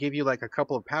developers only give you like a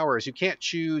couple of powers. You can't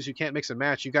choose, you can't mix and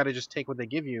match. You got to just take what they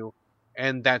give you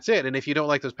and that's it. And if you don't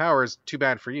like those powers, too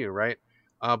bad for you, right?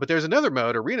 But there's another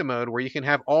mode, arena mode, where you can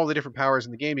have all the different powers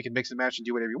in the game. You can mix and match and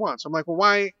do whatever you want. So I'm like,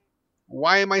 well,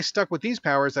 why am I stuck with these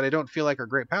powers that I don't feel like are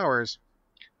great powers?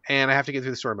 And I have to get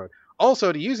through the story mode.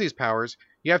 Also, to use these powers,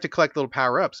 you have to collect little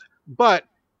power-ups. But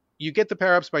you get the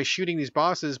power-ups by shooting these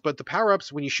bosses, but the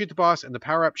power-ups, when you shoot the boss and the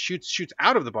power-up shoots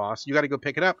out of the boss, you got to go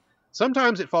pick it up.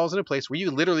 Sometimes it falls in a place where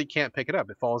you literally can't pick it up.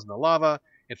 It falls in the lava.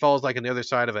 It falls like on the other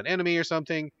side of an enemy or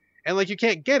something. And like you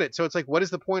can't get it. So it's like, what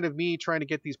is the point of me trying to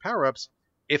get these power-ups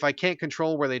if I can't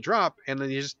control where they drop and then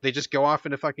they just go off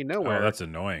into fucking nowhere? Oh, that's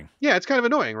annoying. Yeah, it's kind of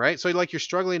annoying, right? So like you're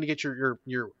struggling to get your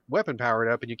weapon powered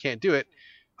up and you can't do it.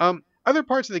 Other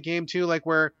parts of the game too, like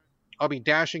where I'll be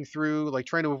dashing through, like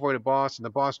trying to avoid a boss, and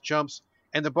the boss jumps,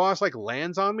 and the boss like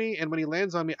lands on me, and when he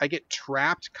lands on me, I get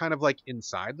trapped kind of like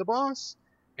inside the boss,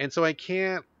 and so I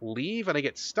can't leave, and I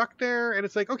get stuck there, and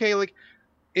it's like, okay, like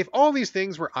if all these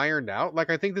things were ironed out,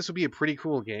 like I think this would be a pretty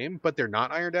cool game, but they're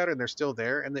not ironed out and they're still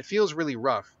there, and it feels really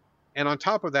rough. And on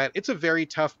top of that, it's a very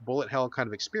tough bullet hell kind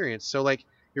of experience. So like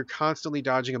you're constantly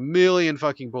dodging a million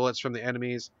fucking bullets from the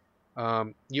enemies.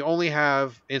 You only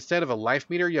have, instead of a life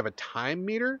meter, you have a time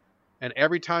meter, and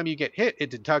every time you get hit, it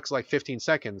deducts like 15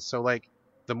 seconds. So like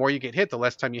the more you get hit, the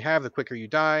less time you have, the quicker you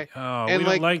die. Oh, and we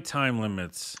don't like time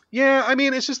limits. Yeah, I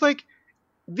mean, it's just like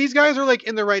these guys are like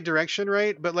in the right direction,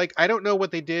 right? But like I don't know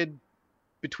what they did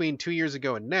between 2 years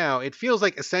ago and now. It feels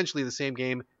like essentially the same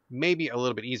game, maybe a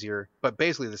little bit easier, but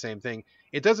basically the same thing.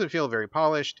 It doesn't feel very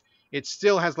polished. It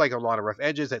still has like a lot of rough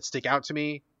edges that stick out to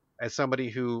me as somebody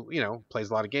who, you know, plays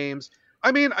a lot of games.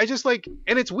 I mean, I just like,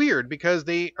 and it's weird because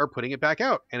they are putting it back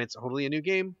out and it's totally a new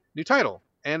game, new title.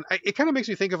 And it kind of makes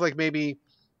me think of like maybe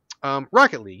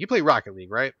Rocket League. You play Rocket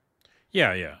League, right?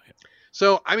 Yeah.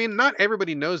 So, I mean, not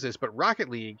everybody knows this, but Rocket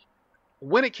League,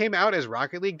 when it came out as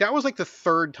Rocket League, that was like the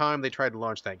third time they tried to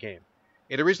launch that game.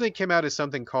 It originally came out as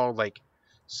something called like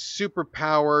super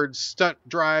powered, stunt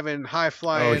driving, high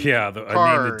flying. Oh yeah, a name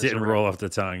that didn't roll off the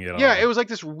tongue at all. Yeah, it was like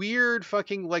this weird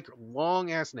fucking like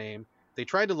long ass name. They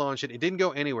tried to launch it. It didn't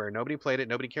go anywhere. Nobody played it.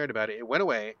 Nobody cared about it. It went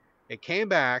away. It came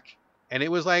back, and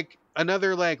it was like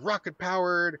another like rocket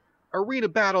powered arena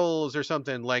battles or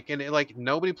something like, and it, like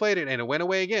nobody played it, and it went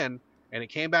away again, and it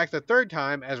came back the third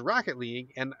time as Rocket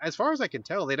League. And as far as I can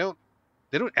tell, they don't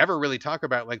ever really talk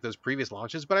about like those previous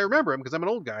launches, but I remember them because I'm an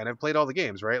old guy and I've played all the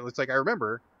games, right? It's like I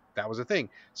remember that was a thing.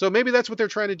 So maybe that's what they're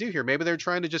trying to do here. Maybe they're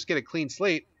trying to just get a clean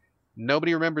slate.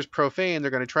 Nobody remembers Profane.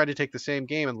 They're going to try to take the same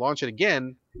game and launch it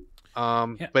again.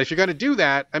 Yeah. But if you're going to do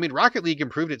that, I mean, Rocket League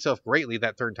improved itself greatly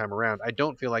that third time around. I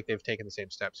don't feel like they've taken the same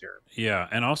steps here. Yeah,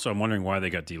 and also I'm wondering why they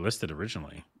got delisted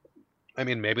originally. I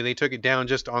mean, maybe they took it down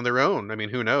just on their own. I mean,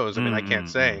 who knows? I mean, I can't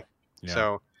say. Yeah.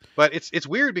 So, but it's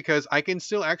weird because I can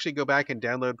still actually go back and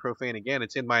download Profane again.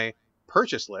 It's in my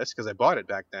purchase list because I bought it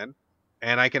back then.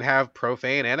 And I can have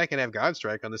Profane and I can have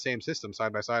Godstrike on the same system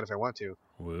side by side if I want to.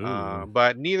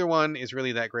 But neither one is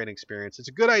really that great an experience. It's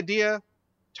a good idea.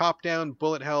 Top-down,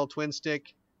 bullet hell, twin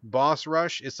stick, boss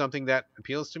rush is something that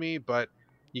appeals to me, but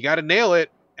you got to nail it,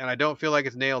 and I don't feel like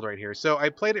it's nailed right here. So I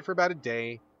played it for about a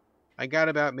day. I got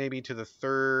about maybe to the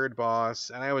third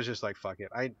boss, and I was just like, fuck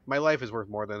it. My life is worth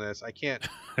more than this. I can't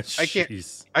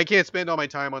spend all my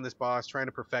time on this boss trying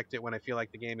to perfect it when I feel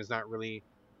like the game is not really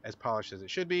as polished as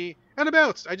it should be. And I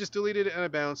bounced. I just deleted it and I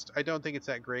bounced. I don't think it's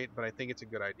that great, but I think it's a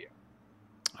good idea.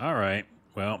 All right.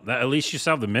 Well, at least you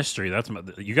solved the mystery.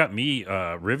 You got me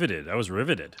riveted. I was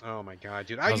riveted. Oh my god,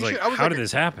 dude! I was like, how did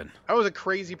this happen? I was a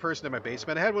crazy person in my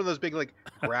basement. I had one of those big like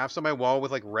graphs on my wall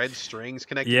with like red strings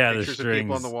connecting pictures of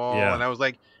people on the wall, and I was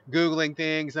like googling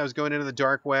things. And I was going into the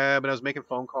dark web, and I was making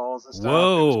phone calls and stuff.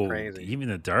 Whoa! It was crazy. Even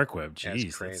the dark web, jeez, yeah,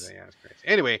 it's crazy. Yeah, it's crazy.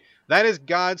 Anyway, that is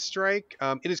Godstrike.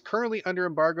 It is currently under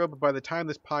embargo, but by the time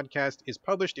this podcast is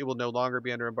published, it will no longer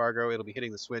be under embargo. It'll be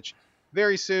hitting the Switch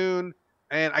very soon,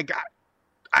 and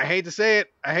I hate to say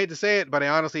it, but I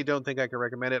honestly don't think I can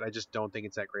recommend it. I just don't think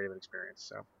it's that great of an experience.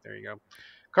 So there you go.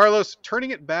 Carlos,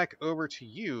 turning it back over to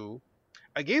you,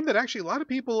 a game that actually a lot of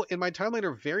people in my timeline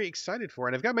are very excited for,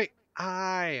 and I've got my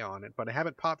eye on it, but I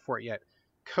haven't popped for it yet.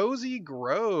 Cozy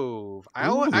Grove. I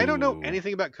don't know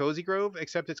anything about Cozy Grove,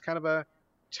 except it's kind of a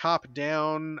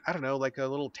top-down, I don't know, like a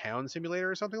little town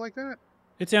simulator or something like that.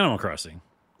 It's Animal Crossing.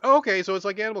 Oh, okay, so it's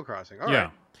like Animal Crossing. All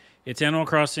right. It's Animal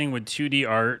Crossing with 2D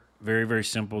art, very, very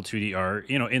simple 2D art,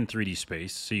 in 3D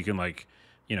space. So you can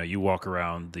you walk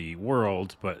around the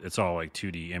world, but it's all like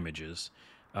 2D images.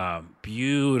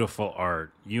 Beautiful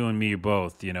art. You and me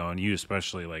both, and you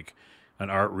especially, like an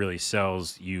art really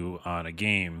sells you on a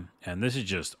game. And this is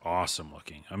just awesome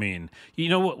looking. I mean,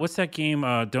 what's that game?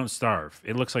 Don't Starve.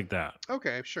 It looks like that.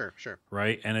 Okay, sure.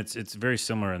 Right. And it's very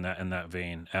similar in that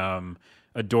vein.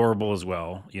 Adorable as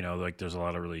well. Like there's a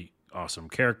lot of really awesome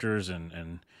characters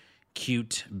and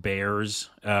cute bears.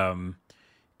 And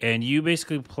you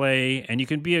basically play, and you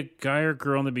can be a guy or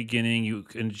girl in the beginning. You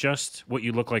can adjust what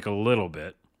you look like a little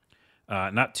bit,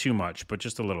 not too much, but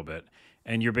just a little bit.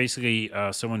 And you're basically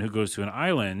someone who goes to an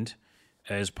island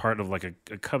as part of like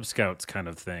a Cub Scouts kind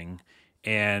of thing.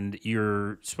 And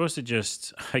you're supposed to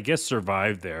just, I guess,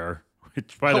 survive there.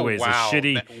 Which, by the way, is a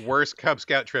shitty... That worst Cub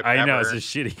Scout trip ever. I know, it's a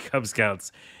shitty Cub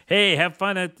Scouts. Hey, have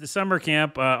fun at the summer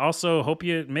camp. Also, hope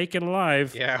you make it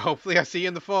alive. Yeah, hopefully I see you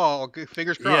in the fall.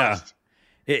 Fingers crossed.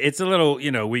 Yeah. It's a little,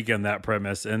 weak on that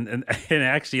premise. And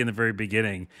actually, in the very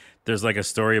beginning, there's like a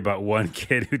story about one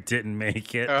kid who didn't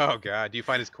make it. Oh, God. Do you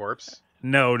find his corpse?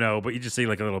 No. But you just see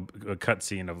like a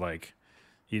cutscene of like,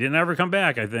 he didn't ever come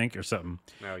back, I think, or something.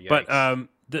 Oh, yikes.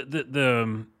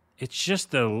 But it's just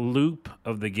the loop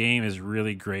of the game is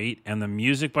really great. And the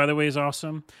music, by the way, is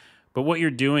awesome. But what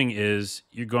you're doing is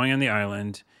you're going on the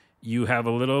island. You have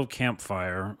a little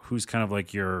campfire who's kind of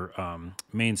like your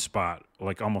main spot,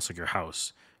 like almost like your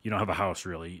house. You don't have a house,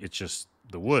 really. It's just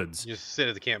the woods. You just sit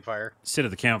at the campfire.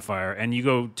 And you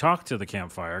go talk to the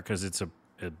campfire because it's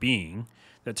a being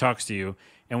that talks to you.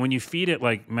 And when you feed it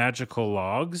like magical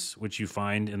logs, which you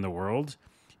find in the world,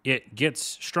 it gets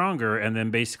stronger and then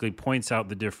basically points out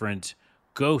the different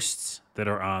ghosts that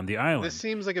are on the island. This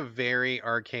seems like a very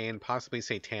arcane, possibly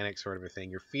satanic sort of a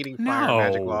thing. You're feeding fire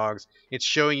magic logs. It's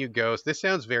showing you ghosts. This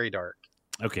sounds very dark.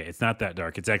 Okay, it's not that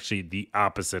dark. It's actually the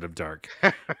opposite of dark.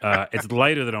 It's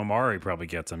lighter than Omori probably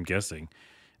gets, I'm guessing.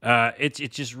 It's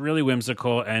just really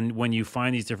whimsical. And when you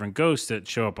find these different ghosts that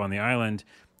show up on the island,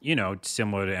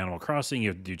 similar to Animal Crossing, you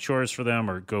have to do chores for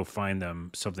them or go find them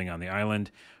something on the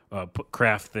island.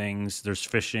 Craft things, there's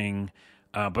fishing,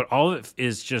 but all of it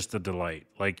is just a delight.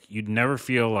 Like, you'd never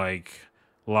feel like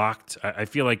locked. I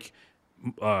feel like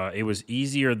it was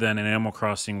easier than in Animal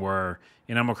Crossing, where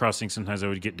in Animal Crossing sometimes I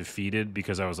would get defeated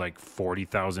because I was like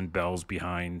 40,000 bells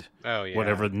behind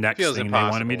whatever next Feels thing impossible.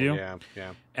 they wanted me to do.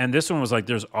 Yeah. And this one was like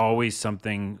there's always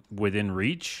something within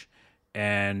reach,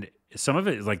 and some of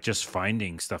it is like just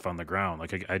finding stuff on the ground.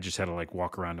 Like I just had to like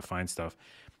walk around to find stuff.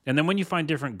 And then when you find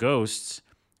different ghosts,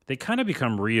 they kind of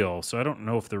become real. So I don't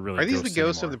know if they're really. Are these the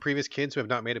ghosts anymore. of the previous kids who have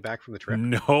not made it back from the trip?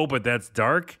 No, but that's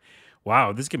dark.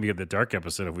 Wow, this can be the dark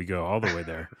episode if we go all the way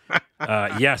there.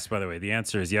 Yes, by the way, the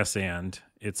answer is yes, and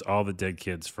it's all the dead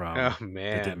kids from. Oh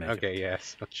man. Okay.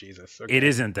 Yes. Oh Jesus. Okay. It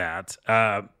isn't that.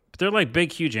 But they're like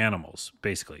big, huge animals,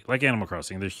 basically, like Animal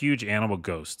Crossing. They're huge animal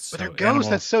ghosts. But they're ghosts.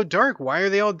 That's so dark. Why are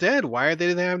they all dead? Why are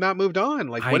they have not moved on?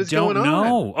 Like, what is going on? I don't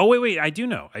know. Oh wait, I do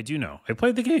know. I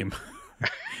played the game.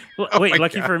 Wait,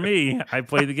 lucky for me, I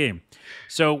played the game.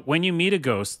 So when you meet a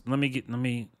ghost, let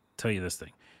me tell you this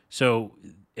thing. So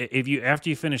if you after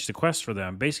you finish the quest for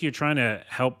them, basically you're trying to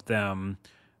help them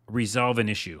resolve an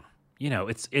issue. You know,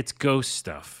 it's ghost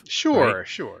stuff. Sure.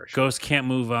 Ghosts can't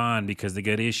move on because they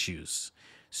got issues.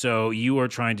 So you are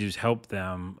trying to help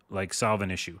them like solve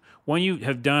an issue. When you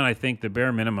have done, I think, the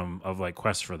bare minimum of like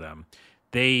quests for them,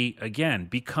 they again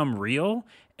become real.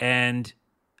 And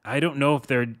I don't know if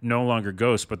they're no longer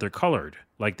ghosts, but they're colored.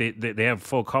 Like they have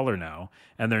full color now,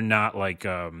 and they're not like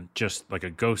just like a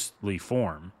ghostly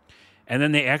form. And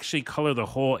then they actually color the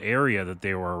whole area that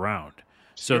they were around.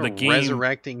 So the game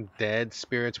resurrecting dead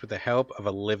spirits with the help of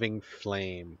a living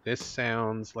flame. This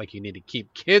sounds like you need to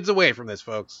keep kids away from this,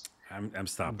 folks. I'm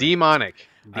stopping. Demonic.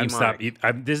 I'm stopping.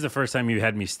 This is the first time you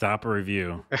had me stop a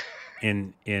review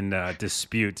in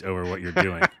dispute over what you're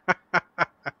doing.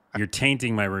 You're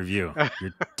tainting my review.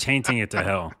 You're tainting it to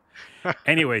hell.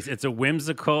 Anyways, it's a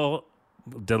whimsical,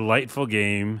 delightful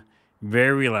game.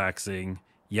 Very relaxing.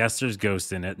 Yes, there's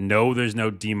ghosts in it. No, there's no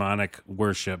demonic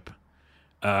worship.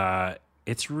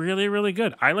 It's really, really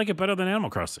good. I like it better than Animal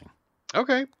Crossing.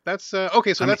 Okay, that's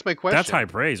okay. So that's my question. That's high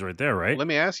praise right there, right? Let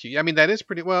me ask you. I mean, that is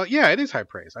pretty well. Yeah, it is high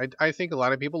praise. I think a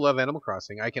lot of people love Animal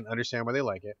Crossing. I can understand why they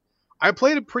like it. I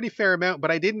played a pretty fair amount, but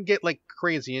I didn't get like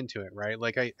crazy into it. Right?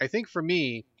 Like I think for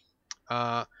me,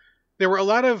 there were a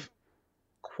lot of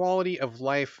quality of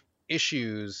life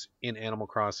issues in Animal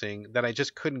Crossing that I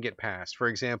just couldn't get past. For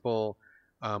example,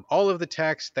 all of the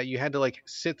text that you had to like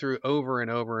sit through over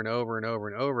and over and over and over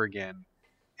and over again.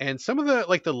 And some of the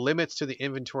like the limits to the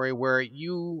inventory where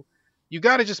you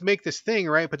got to just make this thing,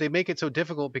 right? But they make it so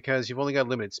difficult because you've only got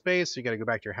limited space. So you got to go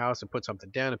back to your house and put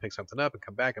something down and pick something up and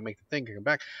come back and make the thing and come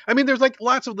back. I mean, there's like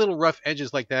lots of little rough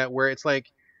edges like that where it's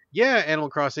like, yeah,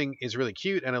 Animal Crossing is really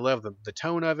cute and I love the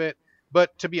tone of it.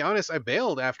 But to be honest, I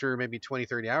bailed after maybe 20,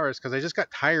 30 hours because I just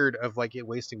got tired of like it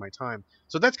wasting my time.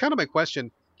 So that's kind of my question.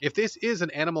 If this is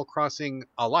an Animal Crossing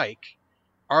alike,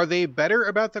 are they better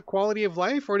about the quality of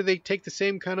life, or do they take the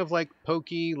same kind of like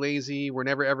pokey, lazy, we're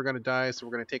never ever going to die, so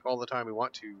we're going to take all the time we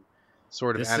want to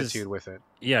sort of attitude with it?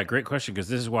 Yeah, great question, because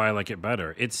this is why I like it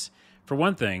better. It's, for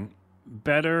one thing,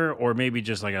 better, or maybe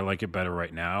just like I like it better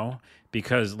right now,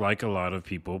 because like a lot of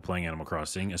people playing Animal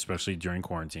Crossing, especially during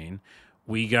quarantine,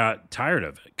 we got tired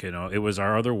of it. You know, it was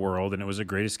our other world, and it was a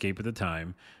great escape at the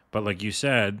time. But like you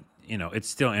said, you know, it's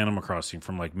still Animal Crossing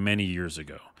from like many years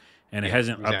ago. And it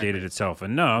hasn't updated itself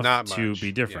enough to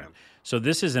be different. Yeah. So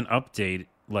this is an update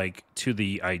like to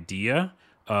the idea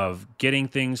of getting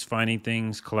things, finding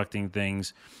things, collecting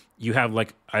things. You have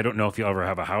like, I don't know if you'll ever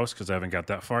have a house because I haven't got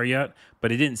that far yet,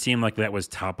 but it didn't seem like that was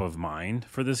top of mind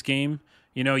for this game.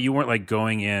 You know, you weren't like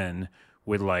going in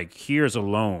with like, here's a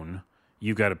loan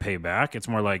you got to pay back. It's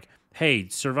more like, hey,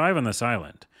 survive on this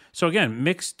island. So again,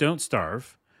 mix Don't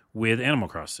Starve with Animal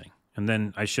Crossing. And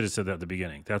then I should have said that at the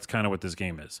beginning. That's kind of what this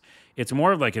game is. It's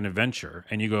more of like an adventure.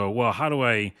 And you go, well, how do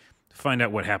I find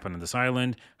out what happened on this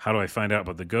island? How do I find out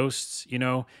about the ghosts, you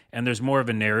know? And there's more of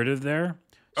a narrative there.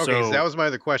 Okay, so that was my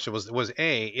other question. Was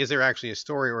A, is there actually a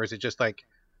story, or is it just like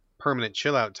permanent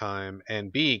chill out time? And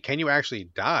B, can you actually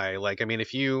die? Like, I mean,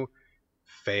 if you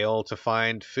fail to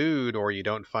find food or you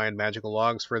don't find magical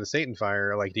logs for the Satan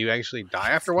fire, like, do you actually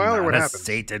die after a while, or what happens?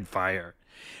 Satan fire.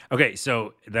 Okay,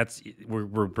 so that's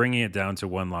we're bringing it down to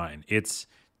one line. It's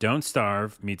Don't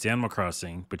Starve meets Animal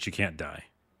Crossing, but you can't die.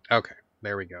 Okay,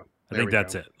 there we go. I think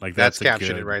that's it. Like that's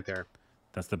captured it right there.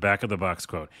 That's the back of the box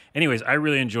quote. Anyways, I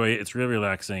really enjoy it. It's really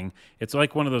relaxing. It's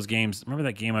like one of those games. Remember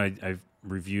that game I've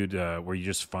reviewed where you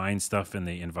just find stuff in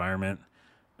the environment?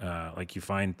 Like you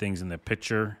find things in the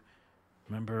picture.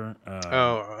 Remember?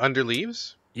 Under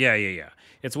Leaves? Yeah.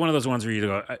 It's one of those ones where you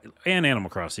go, and Animal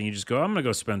Crossing, you just go, I'm going to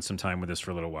go spend some time with this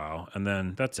for a little while, and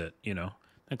then that's it, you know,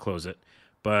 then close it.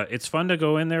 But it's fun to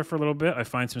go in there for a little bit. I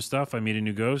find some stuff. I meet a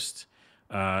new ghost.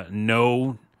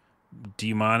 No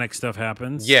demonic stuff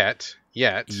happens Yet.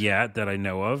 that I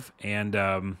know of. And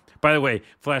by the way,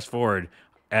 flash forward,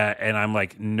 and I'm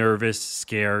like nervous,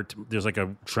 scared. There's like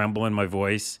a tremble in my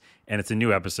voice, and it's a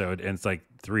new episode, and it's like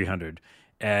 300.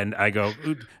 And I go,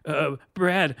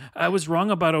 Brad, I was wrong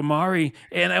about Omori,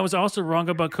 and I was also wrong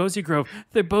about Cozy Grove.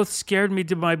 They both scared me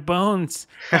to my bones.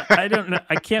 I don't know.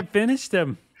 I can't finish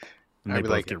them. And they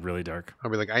both get really dark.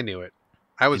 I'll be like, I knew it.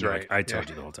 I was right. I told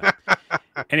you the whole time.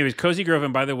 Anyways, Cozy Grove,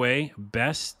 and by the way,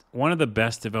 one of the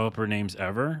best developer names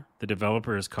ever. The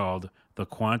developer is called the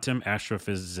Quantum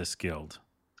Astrophysicist Guild.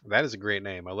 That is a great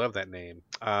name. I love that name.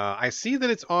 I see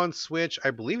that it's on Switch. I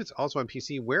believe it's also on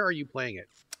PC. Where are you playing it?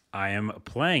 I am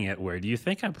playing it. Where do you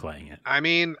think I'm playing it? I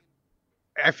mean,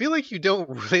 I feel like you don't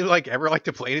really ever like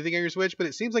to play anything on your Switch, but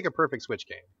it seems like a perfect Switch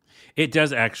game. It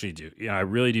does actually do. Yeah, I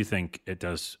really do think it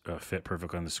does fit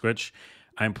perfectly on the Switch.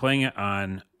 I'm playing it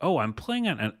on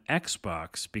an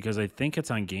Xbox because I think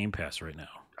it's on Game Pass right now.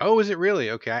 Oh, is it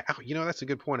really? Okay. That's a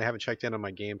good point. I haven't checked in on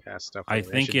my Game Pass stuff. I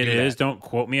think it is. Don't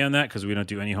quote me on that because we don't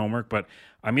do any homework, but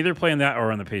I'm either playing that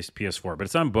or on the PS4, but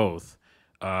it's on both.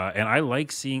 And I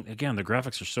like seeing, again, the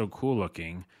graphics are so cool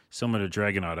looking, similar to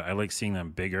Dragonauta. I like seeing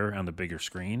them bigger on the bigger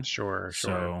screen. Sure.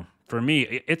 So for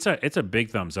me, it's a big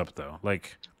thumbs up though.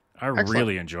 Like I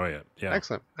really enjoy it. Yeah.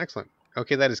 Excellent.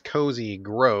 Okay, that is Cozy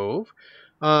Grove.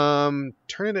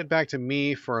 Turning it back to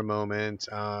me for a moment.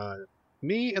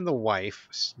 Me and the wife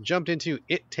jumped into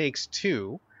It Takes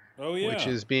Two. Oh yeah.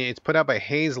 It's put out by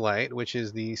Hazelight, which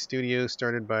is the studio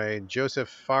started by Joseph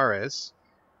Fares,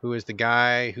 who is the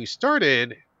guy who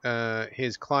started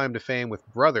his climb to fame with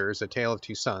Brothers, A Tale of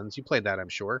Two Sons. You played that, I'm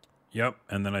sure. Yep,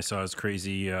 and then I saw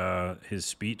his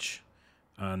speech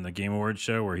on the Game Awards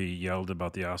show where he yelled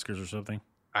about the Oscars or something.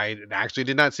 I actually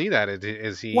did not see that.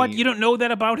 Is he? What? You don't know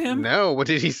that about him? No. What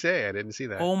did he say? I didn't see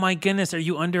that. Oh my goodness! Are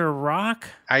you under a rock?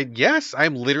 Yes,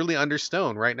 I'm literally under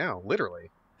stone right now. Literally,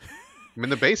 I'm in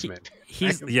the basement.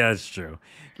 Yeah, it's true.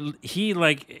 He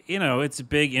it's a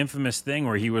big infamous thing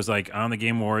where he was like on the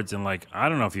Game Awards and I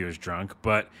don't know if he was drunk,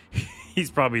 but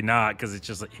he's probably not because it's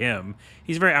just like him.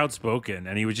 He's very outspoken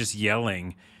and he was just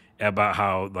yelling about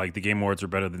how the Game Awards are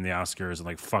better than the Oscars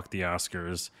and fuck the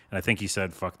Oscars. And I think he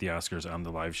said fuck the Oscars on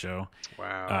the live show.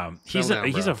 Wow. He's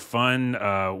a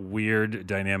fun, weird,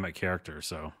 dynamic character.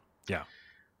 So yeah.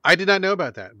 I did not know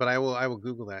about that, but I will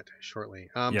Google that shortly.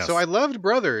 Yes. So I loved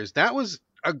Brothers. That was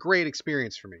a great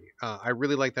experience for me. I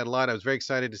really liked that a lot. I was very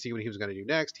excited to see what he was going to do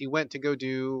next. He went to go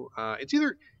do,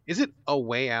 is it A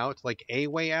Way Out, like A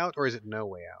Way Out, or is it No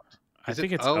Way Out? I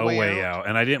think it's A Way Out,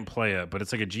 and I didn't play it, but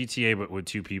it's like a GTA, but with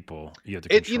two people you have to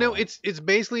control. It's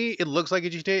basically, it looks like a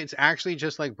GTA. It's actually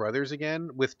just like Brothers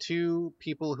again, with two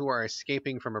people who are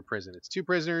escaping from a prison. It's two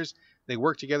prisoners. They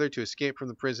work together to escape from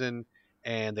the prison,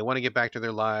 and they want to get back to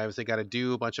their lives. They got to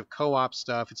do a bunch of co-op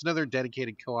stuff. It's another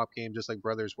dedicated co-op game, just like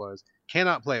Brothers was.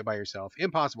 Cannot play it by yourself.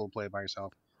 Impossible to play it by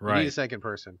yourself. Right. You need a second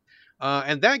person.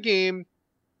 And that game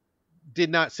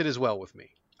did not sit as well with me.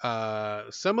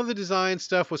 Some of the design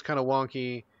stuff was kind of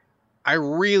wonky. I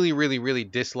really, really, really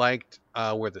disliked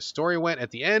where the story went. At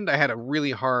the end, I had a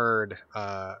really hard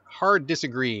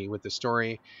disagree with the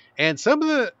story. And some of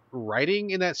the writing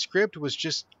in that script was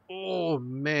just, oh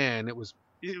man, it was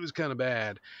kind of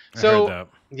bad. I heard that.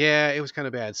 Yeah, it was kind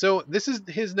of bad. So this is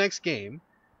his next game.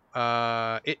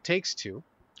 It Takes Two.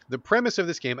 The premise of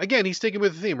this game, again, he's sticking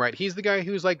with the theme, right? He's the guy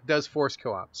who's does forced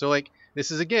co-op. So this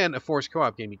is again a forced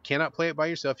co-op game. You cannot play it by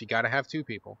yourself. You got to have two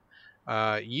people.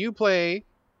 You play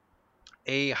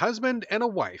a husband and a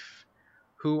wife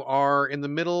who are in the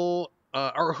middle,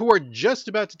 or who are just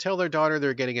about to tell their daughter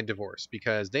they're getting a divorce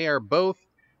because they are both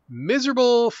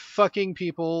miserable fucking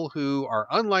people who are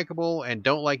unlikable and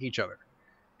don't like each other.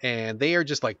 And they are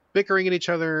just bickering at each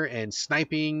other and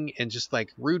sniping and just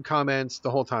rude comments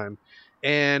the whole time.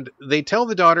 And they tell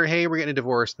the daughter, hey, we're getting a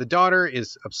divorce. The daughter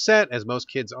is upset, as most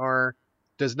kids are,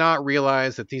 does not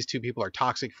realize that these two people are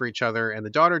toxic for each other, and the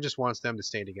daughter just wants them to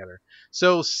stay together.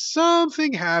 So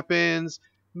something happens,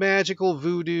 magical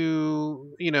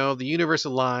voodoo, the universe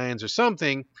aligns or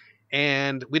something,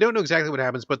 and we don't know exactly what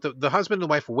happens, but the husband and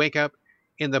the wife wake up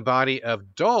in the body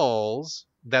of dolls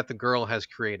that the girl has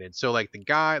created. So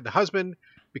the husband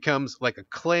becomes a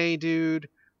clay dude,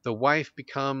 the wife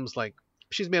becomes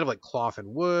she's made of cloth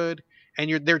and wood,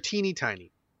 and they're teeny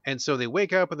tiny. And so they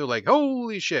wake up and they're like,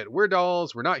 holy shit, we're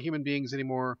dolls. We're not human beings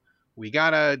anymore. We got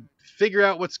to figure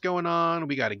out what's going on.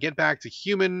 We got to get back to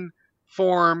human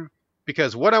form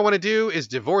because what I want to do is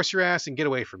divorce your ass and get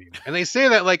away from you. And they say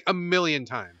that a million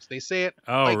times. They say it.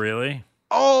 Oh, really?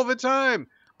 All the time.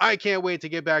 I can't wait to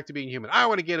get back to being human. I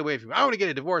want to get away from you. I want to get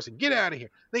a divorce and get out of here.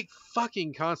 They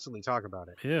fucking constantly talk about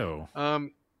it. Ew.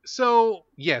 So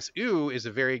yes, ooh is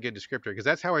a very good descriptor because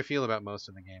that's how I feel about most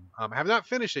of the game. I have not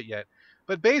finished it yet,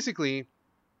 but basically,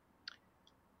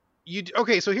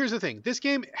 okay. So here's the thing: this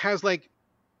game has like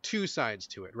two sides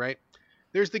to it, right?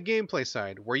 There's the gameplay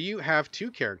side where you have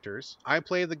two characters. I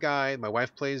play the guy, my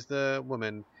wife plays the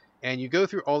woman, and you go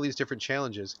through all these different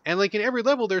challenges. And like in every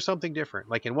level, there's something different.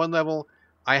 Like in one level,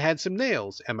 I had some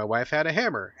nails and my wife had a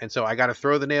hammer. And so I got to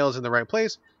throw the nails in the right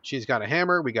place. She's got a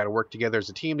hammer. We got to work together as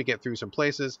a team to get through some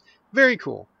places. Very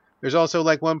cool. There's also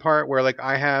like one part where like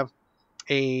I have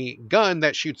a gun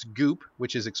that shoots goop,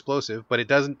 which is explosive, but it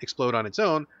doesn't explode on its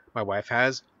own. My wife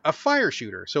has a fire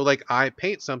shooter. So like I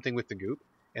paint something with the goop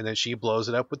and then she blows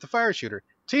it up with the fire shooter.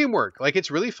 Teamwork. Like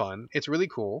it's really fun. It's really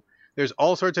cool. There's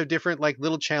all sorts of different like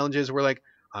little challenges where like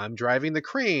I'm driving the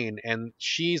crane and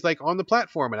she's like on the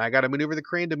platform and I got to maneuver the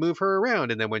crane to move her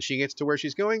around. And then when she gets to where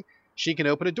she's going, she can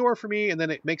open a door for me. And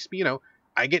then it makes me,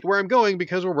 I get where I'm going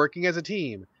because we're working as a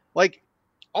team. Like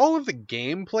all of the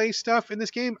gameplay stuff in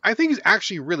this game, I think is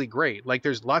actually really great. Like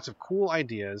there's lots of cool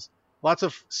ideas, lots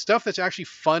of stuff that's actually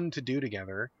fun to do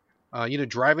together.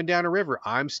 Driving down a river,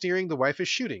 I'm steering, the wife is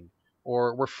shooting,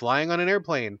 or we're flying on an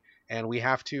airplane and we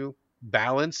have to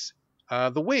balance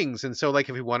the wings. And so like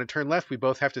if we want to turn left, we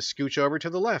both have to scooch over to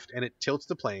the left and it tilts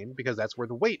the plane because that's where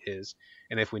the weight is.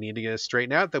 And if we need to get it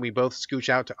straightened out, then we both scooch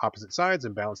out to opposite sides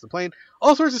and balance the plane.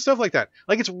 All sorts of stuff like that.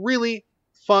 Like it's really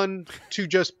fun to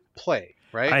just play.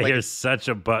 Right? I like, hear such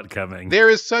a butt coming. There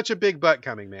is such a big butt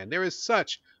coming, man. There is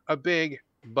such a big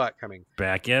butt coming.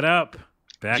 Back it up.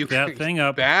 Back that thing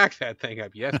up. Back that thing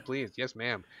up. Yes, please. Yes,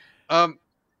 ma'am.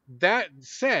 That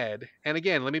said, and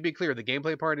again, let me be clear, the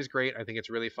gameplay part is great. I think it's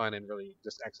really fun and really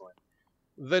just excellent.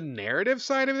 The narrative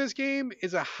side of this game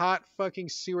is a hot fucking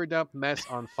sewer dump mess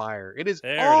on fire. It is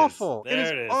awful. It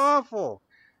is awful.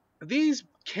 These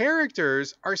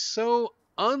characters are so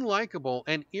unlikable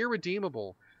and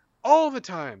irredeemable all the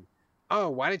time. Oh,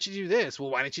 why didn't you do this?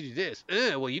 Well, why didn't you do this?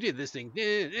 Well, you did this thing.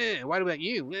 Why about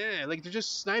you? Like they're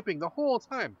just sniping the whole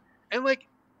time. And like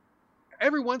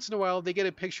every once in a while they get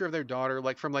a picture of their daughter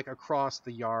like from like across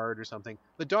the yard or something.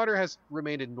 The daughter has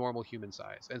remained in normal human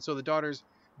size. And so the daughter's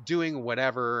doing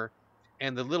whatever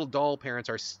and the little doll parents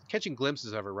are catching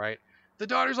glimpses of her, right? The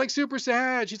daughter's like super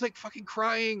sad. She's like fucking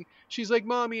crying. She's like,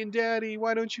 "Mommy and Daddy,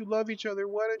 why don't you love each other?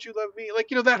 Why don't you love me?" Like,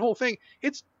 that whole thing.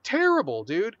 It's terrible,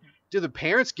 dude. Do the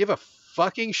parents give a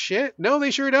fucking shit? No,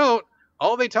 they sure don't.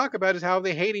 All they talk about is how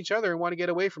they hate each other and want to get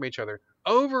away from each other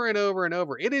over and over and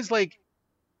over. It is like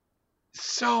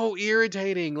so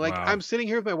irritating. Like wow. I'm sitting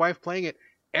here with my wife playing it.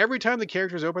 Every time the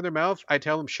characters open their mouth, I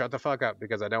tell them, "Shut the fuck up,"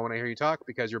 because I don't want to hear you talk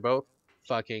because you're both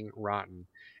fucking rotten.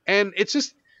 And it's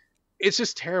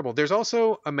just terrible. There's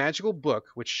also a magical book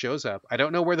which shows up. I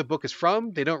don't know where the book is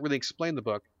from. They don't really explain the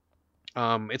book.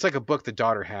 It's like a book the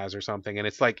daughter has or something, and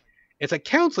it's a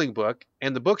counseling book,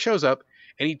 and the book shows up,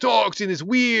 and he talks in this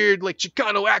weird like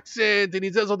Chicano accent, and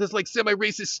he does all this like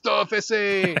semi-racist stuff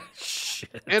essay.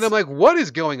 And I'm like, what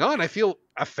is going on? I feel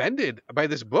offended by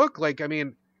this book. Like, I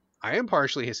mean, I am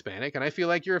partially Hispanic, and I feel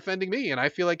like you're offending me, and I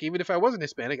feel like even if I wasn't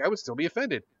Hispanic, I would still be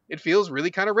offended. It feels really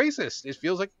kind of racist. It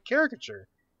feels like a caricature.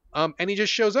 And he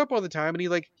just shows up all the time and he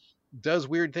like does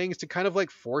weird things to kind of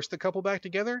like force the couple back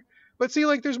together. But see,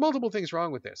 like there's multiple things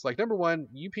wrong with this. Like number one,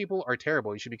 you people are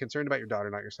terrible. You should be concerned about your daughter,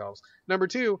 not yourselves. Number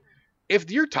two,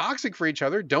 if you're toxic for each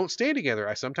other, don't stay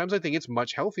together. Sometimes I think it's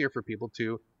much healthier for people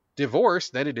to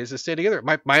divorce than it is to stay together.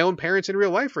 My own parents in real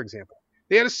life, for example,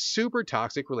 they had a super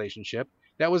toxic relationship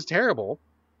that was terrible.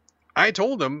 I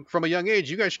told them from a young age,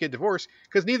 you guys should get divorced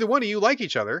because neither one of you like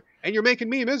each other and you're making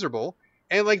me miserable.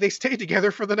 And like they stayed together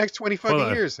for the next 20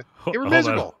 fucking years. They were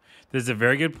miserable. This is a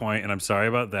very good point, and I'm sorry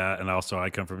about that. And also, I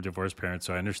come from divorced parents,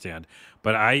 so I understand.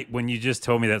 But when you just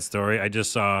told me that story, I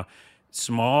just saw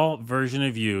small version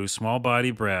of you, small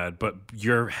body Brad, but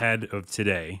your head of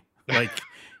today, like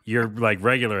your like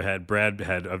regular head, Brad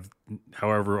head of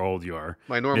however old you are.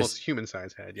 My normal human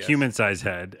size head, yes. Human size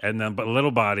head, and then but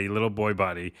little body, little boy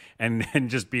body, and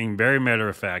just being very matter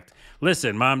of fact.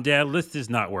 Listen, Mom, Dad, this is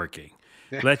not working.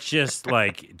 Let's just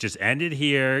end it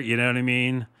here. You know what I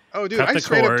mean? Oh, dude, I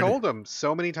straight up told them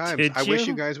so many times. I wish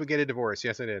you guys would get a divorce.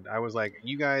 Yes, I did. I was like,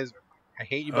 you guys, I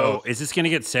hate you both. Oh, is this going to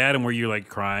get sad and were you like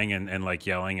crying and like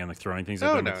yelling and like throwing things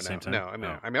at them at the same time?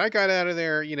 No. I mean, I got out of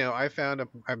there.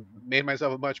 I made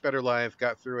myself a much better life,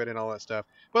 got through it and all that stuff.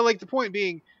 But like the point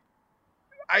being,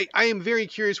 I am very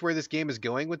curious where this game is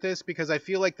going with this because I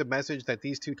feel like the message that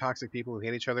these two toxic people who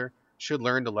hate each other should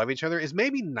learn to love each other is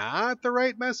maybe not the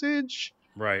right message.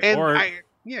 Right. And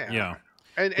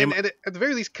And at the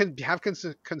very least, can have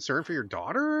concern for your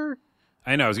daughter.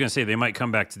 I know. I was going to say they might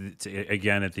come back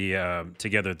again at the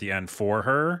together at the end for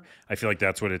her. I feel like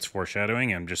that's what it's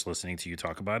foreshadowing. I'm just listening to you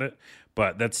talk about it,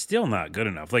 but that's still not good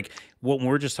enough. Like what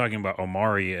we're just talking about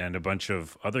Omori and a bunch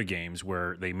of other games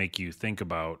where they make you think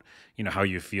about how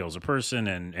you feel as a person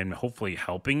and hopefully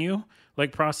helping you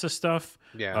like process stuff.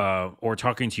 Yeah. Or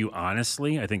talking to you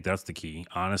honestly. I think that's the key.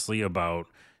 Honestly about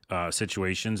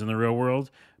situations in the real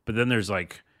world. But then there's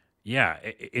like. Yeah,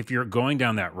 if you're going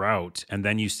down that route and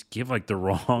then you give like the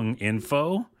wrong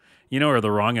info, or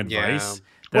the wrong Yeah. advice,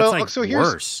 that's Well, like so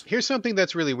worse. here's something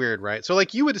that's really weird, right? So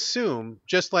like you would assume,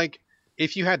 just like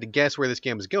if you had to guess where this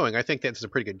game is going, I think that's a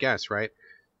pretty good guess, right?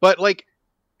 But like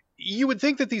you would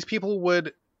think that these people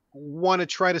would want to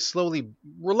try to slowly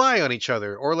rely on each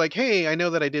other, or like, hey, I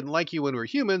know that I didn't like you when we were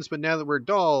humans, but now that we're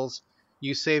dolls,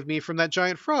 you saved me from that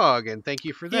giant frog, and thank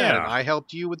you for that, and Yeah. I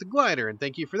helped you with the glider, and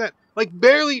thank you for that. Like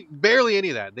barely any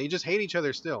of that. They just hate each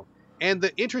other still. And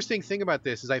the interesting thing about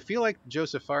this is I feel like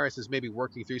Joseph Fares is maybe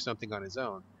working through something on his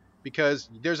own, because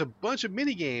there's a bunch of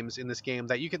mini games in this game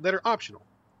that are optional.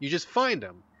 You just find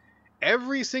them.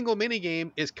 Every single mini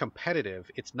game is competitive.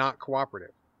 It's not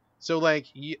cooperative. So like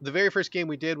the very first game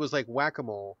we did was like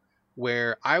whack-a-mole,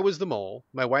 where I was the mole,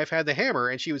 my wife had the hammer,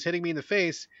 and she was hitting me in the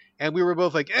face, and we were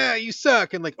both like, you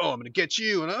suck, and like, oh, I'm gonna get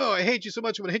you, and oh, I hate you so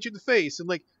much, I'm gonna hit you in the face, and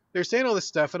like they're saying all this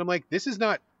stuff, and I'm like, this is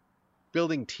not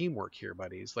building teamwork here,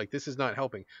 buddies. Like this is not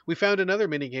helping. We found another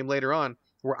mini game later on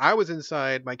where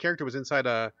my character was inside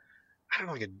I don't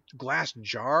know, like a glass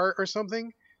jar or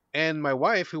something. And my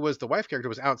wife, who was the wife character,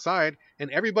 was outside, and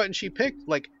every button she picked,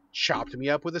 like, chopped me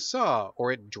up with a saw,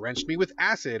 or it drenched me with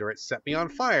acid, or it set me on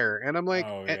fire. And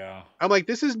Oh yeah. I'm like,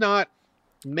 this is not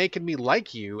making me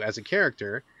like you as a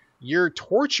character. You're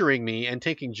torturing me and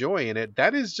taking joy in it.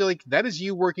 That is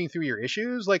you working through your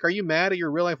issues. Like, are you mad at your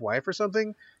real life wife or something?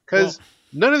 Well, Because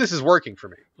none of this is working for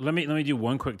me. let me do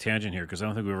one quick tangent here because I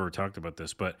don't think we've ever talked about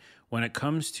this. But when it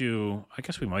comes to, I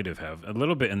guess we might have a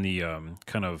little bit in the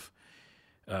kind of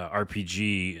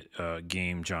RPG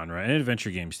game genre and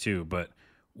adventure games too. But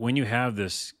when you have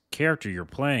this character you're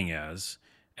playing as,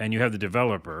 and you have the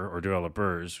developer or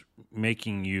developers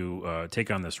making you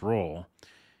take on this role,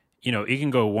 it can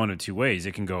go one of two ways.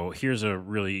 It can go, here's a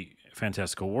really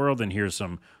fantastical world, and here's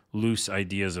some loose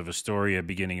ideas of a story, a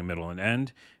beginning, a middle, and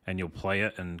end, and you'll play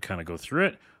it and kind of go through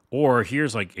it. Or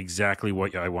here's like exactly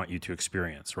what I want you to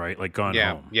experience, right? Like Gone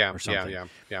Home or something.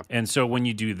 Yeah. And so when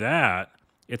you do that,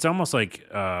 it's almost like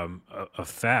a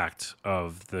fact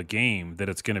of the game that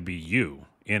it's going to be you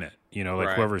in it, like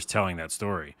Right. whoever's telling that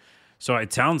story. So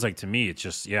it sounds like to me, it's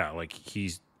just, like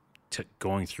he's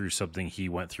going through something he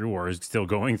went through or is still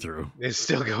going through. It's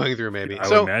still going through, maybe. I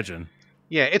would imagine.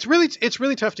 Yeah, it's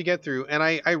really tough to get through, and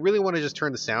I really want to just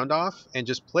turn the sound off and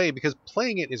just play, because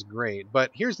playing it is great.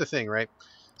 But here's the thing, right?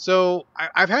 So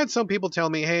I've had some people tell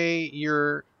me, "Hey,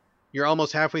 you're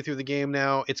almost halfway through the game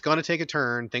now. It's going to take a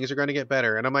turn. Things are going to get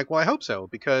better." And I'm like, "Well, I hope so,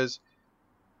 because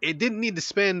it didn't need to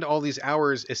spend all these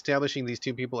hours establishing these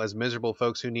two people as miserable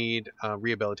folks who need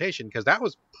rehabilitation, because that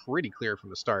was pretty clear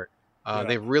from the start. Yeah.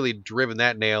 They've really driven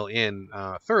that nail in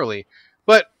thoroughly.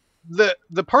 But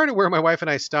the part where my wife and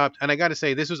I stopped, and I got to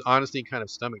say, this was honestly kind of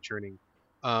stomach churning.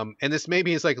 And this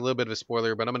maybe is like a little bit of a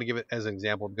spoiler, but I'm going to give it as an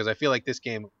example because I feel like this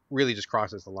game really just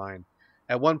crosses the line.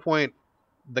 At one point,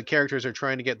 the characters are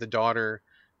trying to get the daughter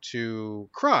to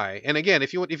cry. And again,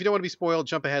 if you don't want to be spoiled,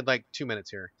 jump ahead like 2 minutes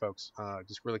here, folks.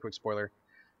 Just really quick spoiler.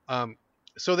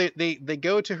 So they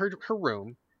go to her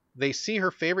room. They see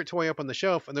her favorite toy up on the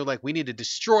shelf, and they're like, "We need to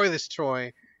destroy this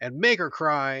toy and make her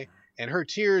cry, and her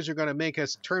tears are going to make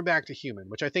us turn back to human,"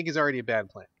 which I think is already a bad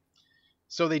plan.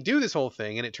 So they do this whole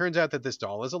thing, and it turns out that this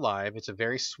doll is alive. It's a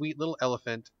very sweet little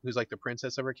elephant who's like the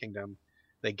princess of her kingdom.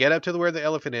 They get up to where the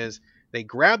elephant is. They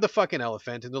grab the fucking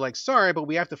elephant, and they're like, "Sorry, but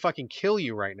we have to fucking kill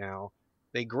you right now."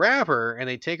 They grab her, and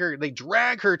they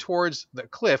drag her towards the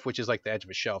cliff, which is like the edge of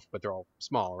a shelf, but they're all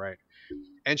small, right?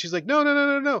 And she's like, "No, no, no,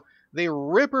 no, no." They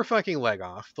rip her fucking leg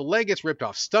off. The leg gets ripped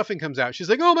off. Stuffing comes out. She's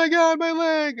like, "Oh my God, my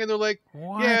leg." And they're like,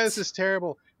 What? "Yeah, this is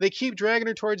terrible." They keep dragging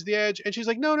her towards the edge. And she's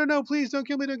like, "No, no, no, please don't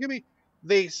kill me. Don't kill me."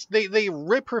 They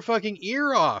rip her fucking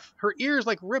ear off. Her ear is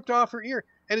like ripped off her ear.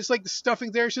 And it's like the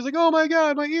stuffing there. She's like, "Oh my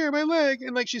God, my ear, my leg."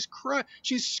 And like she's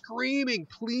screaming,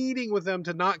 pleading with them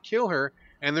to not kill her.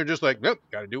 And they're just like, "Nope,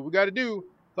 gotta do what we gotta do."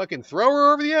 Fucking throw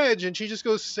her over the edge. And she just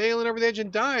goes sailing over the edge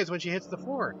and dies when she hits the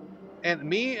floor. And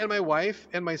me and my wife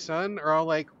and my son are all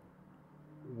like,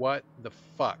 "What the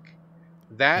fuck?"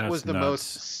 That That's was the nuts.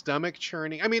 most stomach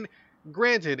churning. I mean,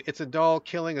 granted, it's a doll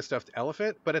killing a stuffed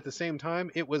elephant, but at the same time,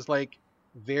 it was like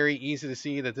very easy to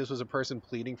see that this was a person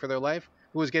pleading for their life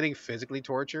who was getting physically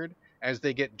tortured as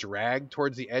they get dragged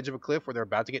towards the edge of a cliff where they're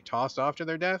about to get tossed off to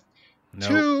their death. Nope.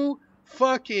 too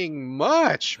fucking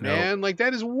much, Nope. man. Like,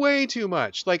 that is way too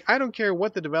much. Like, I don't care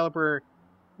what the developer,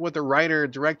 what the writer,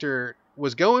 director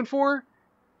was going for.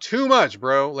 Too much,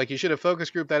 bro. Like, you should have focus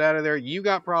grouped that out of there. You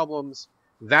got problems.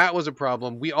 That was a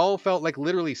problem. We all felt like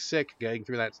literally sick getting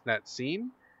through that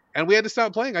scene, and we had to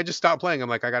stop playing. I just stopped playing. I'm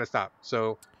like, I gotta stop.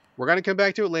 So we're gonna come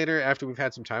back to it later after we've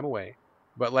had some time away.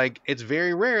 But like, it's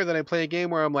very rare that I play a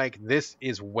game where I'm like, this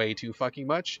is way too fucking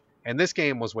much, and this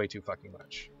game was way too fucking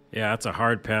much. Yeah, that's a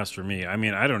hard pass for me. I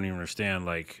mean, I don't even understand.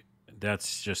 Like,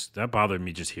 that bothered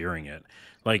me just hearing it.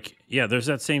 Like, yeah, there's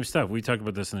that same stuff. We talked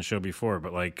about this in the show before,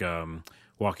 but like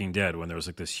Walking Dead, when there was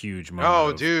like this huge moment.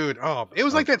 Oh, dude. Oh, it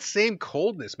was like that same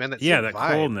coldness, man. That same that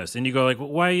vibe. coldness, and you go like, well,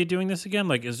 why are you doing this again?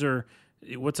 Like,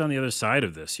 what's on the other side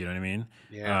of this? You know what I mean?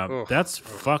 Yeah. That's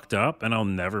fucked up, and I'll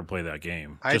never play that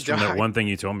game just from that one thing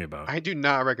you told me about. I do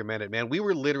not recommend it, man. We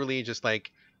were literally just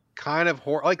like kind of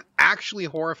actually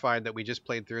horrified that we just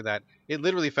played through that. It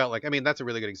literally felt like, I mean, that's a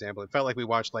really good example. It felt like we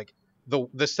watched like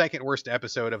the second worst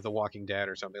episode of The Walking Dead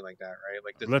or something like that, right?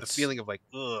 Like the feeling of like,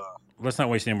 ugh. Let's not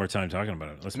waste any more time talking about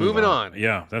it. Let's moving on.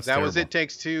 Yeah, that terrible. Was It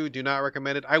Takes Two. Do not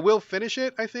recommend it. I will finish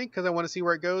it, I think, because I want to see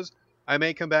where it goes. I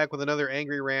may come back with another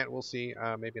angry rant. We'll see.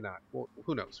 Maybe not. Well,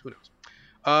 who knows?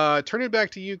 Turn it back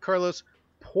to you, Carlos.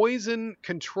 Poison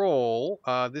Control.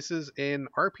 This is an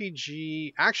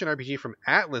action RPG from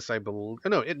Atlas, I believe. Oh,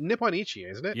 no, Nippon Ichi,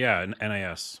 isn't it? Yeah,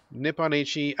 NIS. Nippon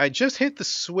Ichi. I just hit the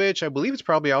Switch. I believe it's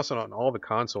probably also on all the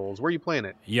consoles. Where are you playing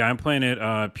it? Yeah, I'm playing it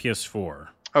PS4.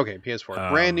 Okay,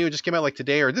 PS4. Brand new. It just came out like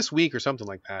today or this week or something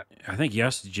like that. I think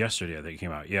yesterday. I think it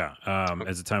came out. Yeah,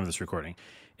 as the time of this recording,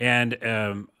 and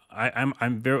I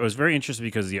was very interested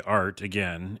because the art,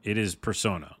 again, it is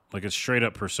Persona. Like, it's straight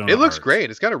up Persona. It looks great.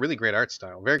 It's got a really great art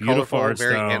style. Very beautiful colorful, art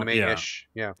very style. anime-ish.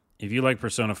 Yeah. If you like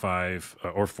Persona 5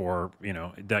 or 4,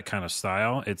 that kind of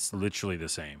style, it's literally the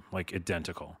same, like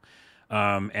identical.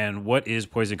 And what is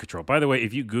Poison Control? By the way,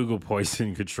 if you Google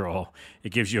Poison Control,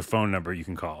 it gives you a phone number you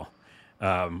can call.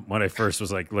 When I first was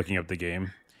like looking up the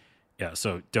game. Yeah,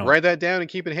 so don't write that down and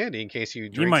keep it handy in case you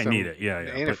drink might need it. Yeah,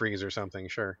 antifreeze or something.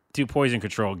 Sure. Do Poison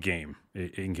Control game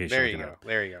in case there you go. Up.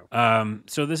 There you go.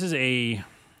 So this is a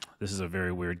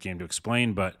very weird game to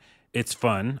explain, but it's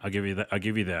fun. I'll give you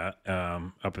that.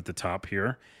 Up at the top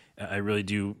here, I really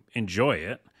do enjoy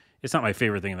it. It's not my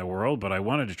favorite thing in the world, but I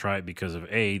wanted to try it because of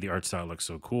the art style looks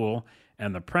so cool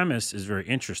and the premise is very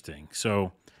interesting.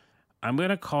 So I'm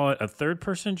gonna call it a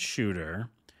third-person shooter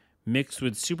mixed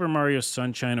with Super Mario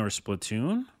Sunshine or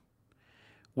Splatoon,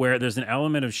 where there's an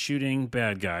element of shooting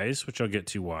bad guys, which I'll get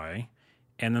to why,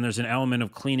 and then there's an element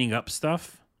of cleaning up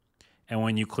stuff. And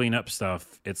when you clean up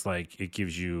stuff, it's like it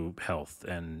gives you health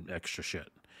and extra shit.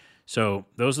 So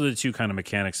those are the two kind of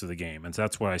mechanics of the game. And so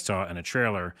that's what I saw in a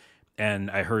trailer.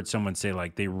 And I heard someone say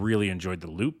like they really enjoyed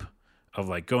the loop of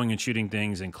like going and shooting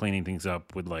things and cleaning things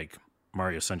up with like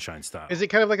Mario Sunshine style. Is it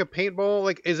kind of like a paintball?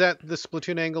 Like, is that the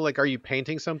Splatoon angle? Like, are you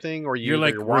painting something or you're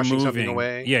like washing something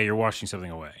away? Yeah, you're washing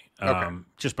something away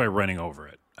just by running over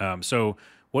it. So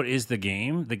what is the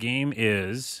game? The game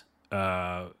is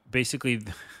basically,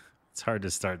 it's hard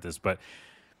to start this, but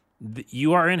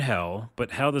you are in hell,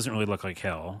 but hell doesn't really look like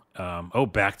hell.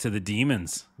 Back to the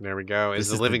demons. There we go. Is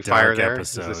the living fire there?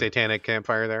 Episode. Is the satanic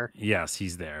campfire there? Yes,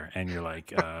 he's there. And you're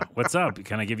like, what's up?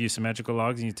 Can I give you some magical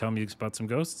logs and you tell me about some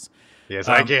ghosts? Yes,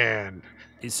 I can.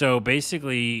 So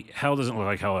basically, hell doesn't look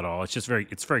like hell at all. It's just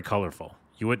it's very colorful.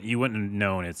 You wouldn't have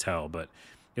known it's hell, but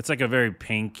it's like a very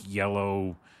pink,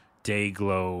 yellow, day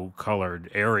glow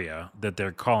colored area that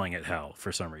they're calling it hell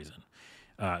for some reason.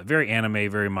 Very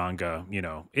anime, very manga.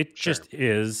 It just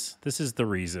is. This is the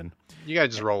reason. You gotta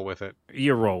just roll with it.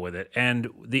 You roll with it, and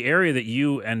the area that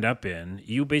you end up in,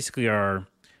 you basically are.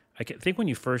 I think when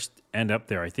you first end up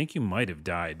there, I think you might have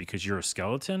died because you're a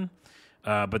skeleton.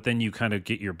 But then you kind of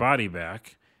get your body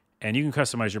back, and you can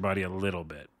customize your body a little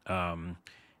bit. And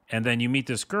then you meet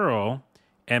this girl,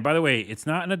 and by the way, it's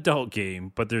not an adult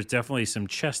game, but there's definitely some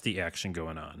chesty action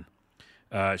going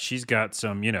on. She's got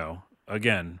some,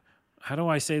 again, how do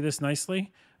I say this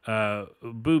nicely?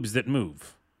 Boobs that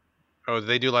move. Oh, do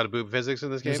they do a lot of boob physics in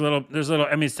this game? There's little.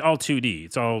 I mean, it's all 2D.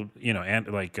 It's all and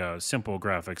like simple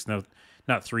graphics. No,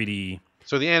 not 3D.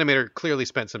 So the animator clearly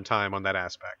spent some time on that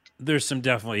aspect. There's some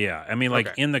definitely, yeah. I mean,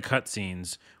 like in the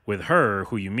cutscenes with her,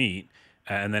 who you meet,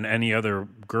 and then any other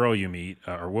girl you meet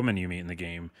or woman you meet in the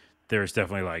game, there's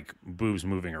definitely like boobs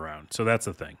moving around. So that's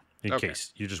the thing, in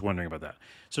case you're just wondering about that.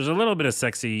 So there's a little bit of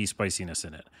sexy spiciness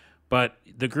in it. But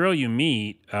the girl you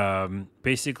meet,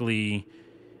 basically,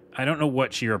 I don't know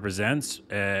what she represents,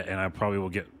 and I probably will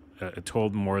get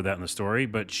told more of that in the story,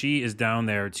 but she is down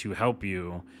there to help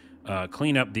you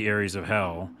clean up the areas of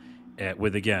hell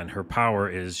with, again, her power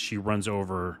is she runs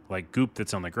over like goop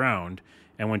that's on the ground,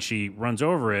 and when she runs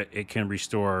over it, it can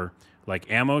restore like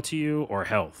ammo to you or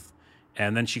health,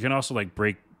 and then she can also like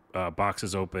break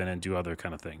boxes open and do other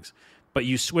kind of things. But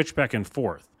you switch back and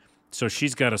forth, so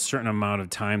she's got a certain amount of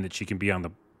time that she can be on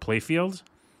the playfield,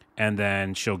 and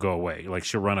then she'll go away. Like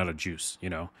she'll run out of juice, you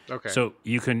know. Okay. So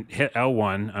you can hit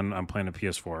L1. I'm playing a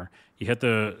PS4. You hit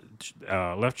the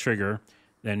left trigger,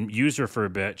 then use her for a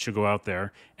bit. She'll go out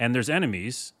there, and there's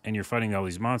enemies, and you're fighting all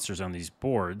these monsters on these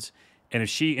boards. And if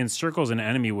she encircles an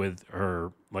enemy with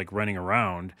her like running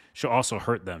around, she'll also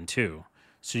hurt them too.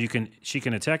 So she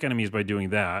can attack enemies by doing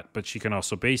that, but she can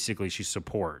also she's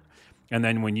support. And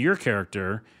then when your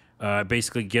character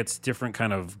basically gets different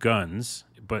kind of guns,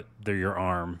 but they're your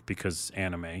arm because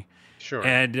anime. Sure.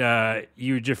 And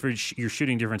you're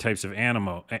shooting different types of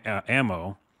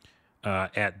ammo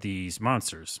at these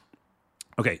monsters.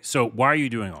 Okay, so why are you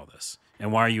doing all this?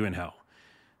 And why are you in hell?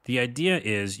 The idea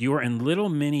is you are in little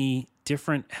mini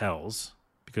different hells,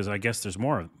 because I guess there's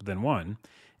more than one,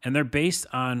 and they're based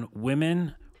on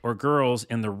women or girls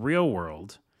in the real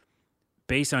world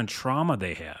based on trauma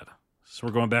they had. So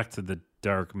we're going back to the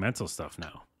dark mental stuff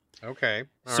now. Okay.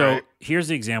 All so right. Here's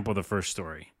the example of the first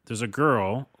story. There's a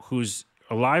girl who's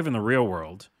alive in the real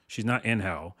world. She's not in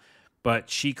hell,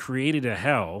 but she created a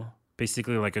hell,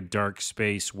 basically like a dark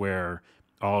space where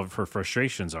all of her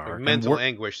frustrations are. Like mental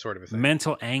anguish sort of a thing.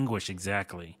 Mental anguish,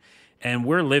 exactly. And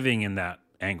we're living in that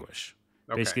anguish.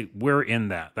 Okay. Basically, we're in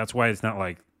that. That's why it's not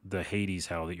like the Hades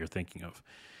hell that you're thinking of.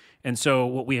 And so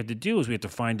what we had to do is we had to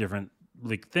find different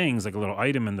like things, like a little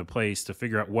item in the place to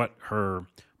figure out what her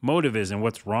motive is and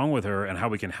what's wrong with her and how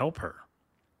we can help her.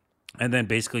 And then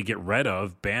basically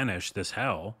banish this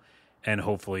hell and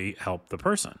hopefully help the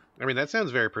person. I mean, that sounds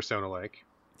very Persona-like.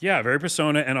 Yeah, very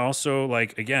Persona, and also,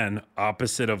 like, again,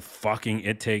 opposite of fucking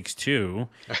It Takes Two.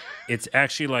 It's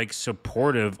actually, like,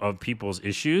 supportive of people's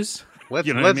issues. Let's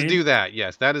do that.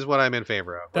 Yes, that is what I'm in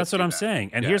favor of. That's what I'm saying.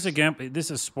 And here's again, this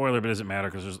is a spoiler, but it doesn't matter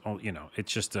because there's,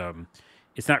 it's just,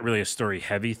 it's not really a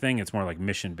story-heavy thing. It's more like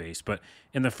mission-based. But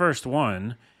in the first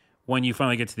one, when you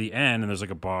finally get to the end and there's, like,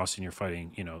 a boss and you're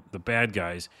fighting, the bad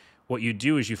guys, what you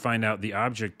do is you find out the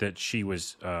object that she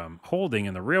was holding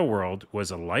in the real world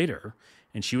was a lighter.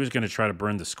 And she was going to try to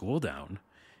burn the school down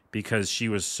because she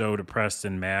was so depressed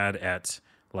and mad at,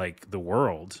 like, the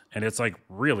world. And it's like,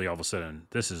 really, all of a sudden,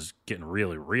 this is getting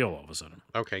really real all of a sudden.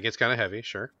 Okay, it gets kind of heavy,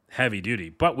 sure. Heavy duty.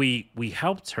 But we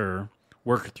helped her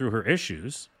work through her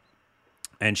issues,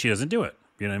 and she doesn't do it.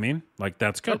 You know what I mean? Like,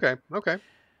 that's good. Okay.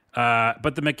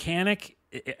 But the mechanic,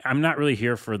 I'm not really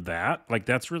here for that. Like,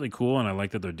 that's really cool, and I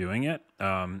like that they're doing it.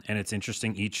 And it's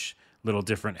interesting, each little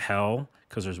different hell,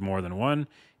 because there's more than one,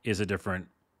 is a different,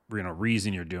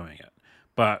 reason you're doing it.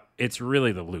 But it's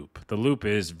really the loop. The loop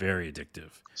is very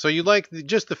addictive. So you like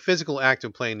just the physical act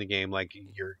of playing the game, like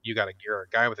you're a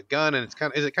guy with a gun, and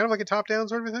is it kind of like a top-down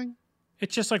sort of a thing?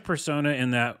 It's just like Persona in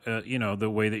that, the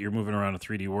way that you're moving around a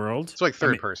 3D world. It's like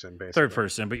third person, basically. Third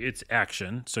person, but it's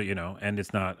action, so, and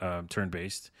it's not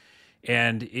turn-based.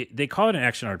 And they call it an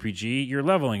action RPG. You're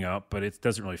leveling up, but it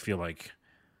doesn't really feel like...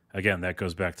 Again, that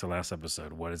goes back to last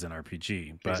episode. What is an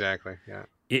RPG? But exactly, yeah.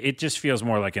 It just feels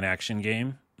more like an action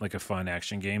game, like a fun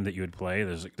action game that you would play.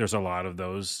 There's a lot of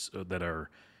those that are,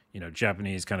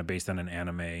 Japanese, kind of based on an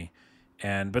anime.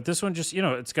 But this one just,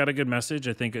 it's got a good message.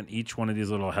 I think in each one of these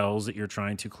little hells that you're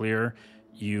trying to clear,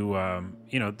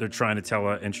 they're trying to tell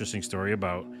an interesting story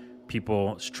about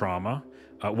people's trauma.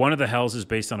 One of the hells is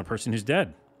based on a person who's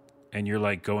dead. And you're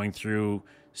like going through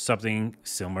something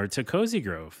similar to Cozy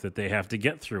Grove that they have to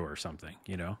get through or something,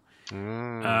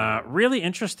 Really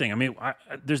interesting. I mean,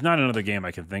 there's not another game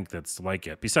I can think that's like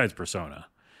it besides Persona.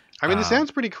 I mean, it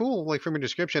sounds pretty cool, like from your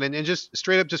description, and just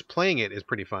straight up just playing it is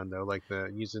pretty fun though. Like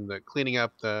cleaning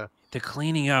up the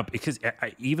cleaning up, because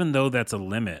even though that's a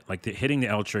limit, like hitting the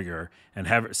L trigger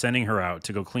and sending her out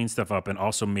to go clean stuff up, and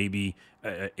also maybe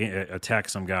attack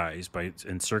some guys by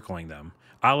encircling them,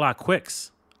 a la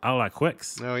Quicks. Oh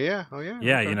yeah.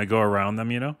 Yeah, okay. Go around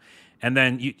them, and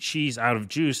then she's out of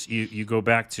juice. You go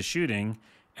back to shooting,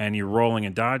 and you're rolling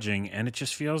and dodging, and it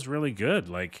just feels really good.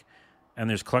 Like, and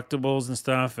there's collectibles and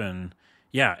stuff, and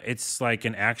yeah, it's like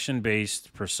an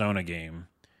action-based Persona game,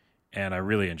 and I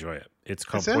really enjoy it. It's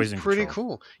called Poison Control. Pretty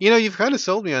cool. You've kind of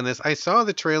sold me on this. I saw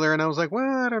the trailer, and I was like,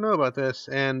 well, I don't know about this,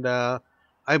 and I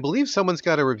believe someone's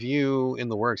got a review in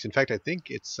the works. In fact, I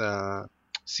think it's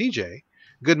CJ.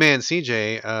 Good man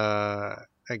CJ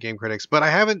at Game Critics, but I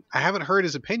haven't heard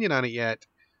his opinion on it yet.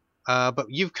 But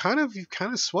you've kind of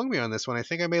swung me on this one. I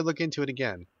think I may look into it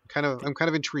again. I'm kind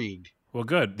of intrigued. Well,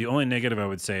 good. The only negative I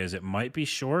would say is it might be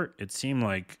short. It seemed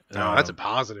like. Oh, that's a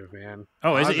positive, man.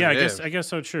 Oh, is it? Yeah, Positive. I guess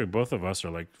so. True. Both of us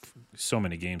are like so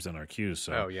many games on our queues.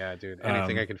 So. Oh yeah, dude.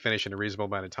 Anything I can finish in a reasonable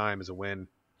amount of time is a win.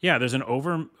 Yeah, there's an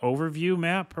overview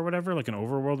map or whatever, like an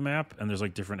overworld map, and there's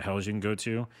like different hells you can go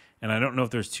to. And I don't know if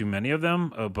there's too many of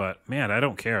them, but man, I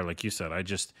don't care. Like you said, I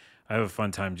have a fun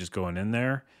time just going in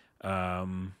there.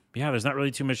 Yeah, there's not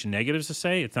really too much negatives to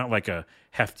say. It's not like a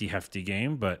hefty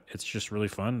game, but it's just really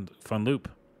fun loop.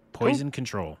 Poison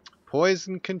Control.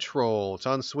 Poison Control. It's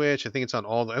on Switch. I think it's on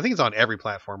I think it's on every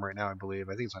platform right now. I believe.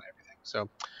 I think it's on everything. So.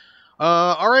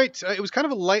 All right. It was kind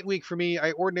of a light week for me.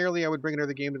 Ordinarily I would bring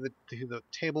another game to the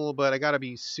table, but I got to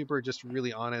be super just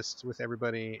really honest with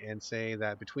everybody and say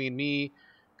that between me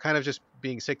kind of just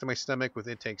being sick to my stomach with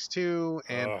It Takes Two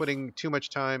and putting too much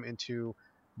time into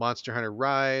Monster Hunter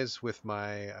Rise with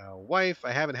my wife,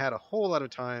 I haven't had a whole lot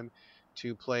of time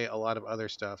to play a lot of other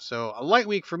stuff. So a light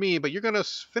week for me, but you're going to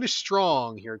finish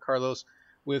strong here, Carlos,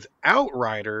 with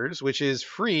Outriders, which is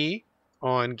free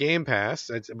on Game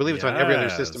Pass. I believe it's on every other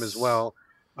system as well.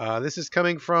 This is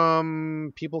coming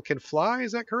from People Can Fly,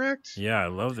 is that correct? Yeah, I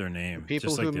love their name. The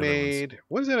people who made...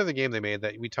 What is that other game they made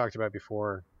that we talked about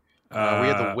before? We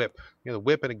had the whip. You had the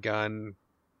whip and a gun.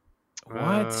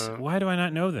 What? Why do I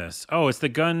not know this? Oh, it's the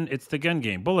gun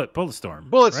game.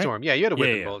 Bulletstorm. Bulletstorm. Right? Yeah, you had a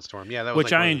whip in Bulletstorm. Yeah, that was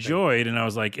which I enjoyed, and I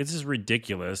was like, this is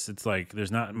ridiculous. It's like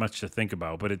there's not much to think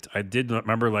about, but I did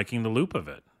remember liking the loop of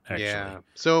it. Actually. Yeah.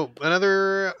 So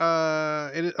another,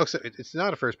 it's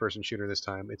not a first-person shooter this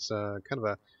time. It's kind of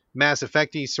a Mass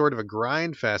Effect-y sort of a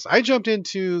grind fest. I jumped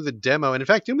into the demo, and in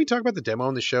fact, didn't we talk about the demo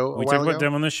on the show? We talked about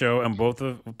demo on the show, and both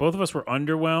of us were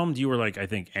underwhelmed. You were like, I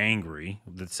think, angry.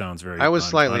 That sounds very. I was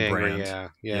slightly angry.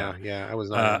 Yeah. I was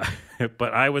not.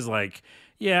 But I was like,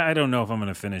 yeah, I don't know if I'm going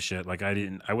to finish it. Like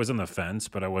I was on the fence,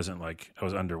 but I wasn't like I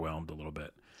was underwhelmed a little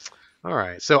bit. All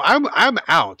right, so I'm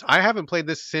out. I haven't played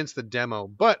this since the demo,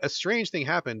 but a strange thing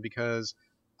happened because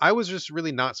I was just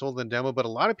really not sold on the demo, but a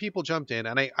lot of people jumped in,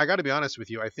 and I got to be honest with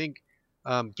you. I think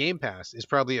Game Pass is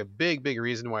probably a big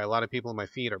reason why a lot of people in my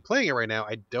feed are playing it right now.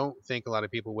 I don't think a lot of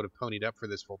people would have ponied up for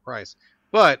this full price,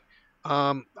 but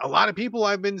a lot of people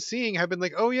I've been seeing have been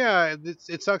like, oh yeah,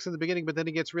 it sucks in the beginning, but then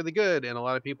it gets really good, and a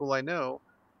lot of people I know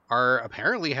are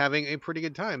apparently having a pretty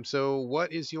good time. So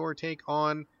what is your take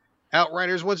on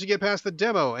Outriders once you get past the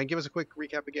demo? And give us a quick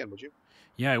recap again, would you?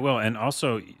 Yeah, I will. And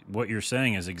also, what you're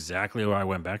saying is exactly why I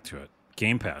went back to it.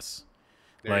 Game Pass.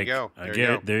 There you go.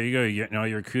 There you go. You get all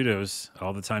your kudos.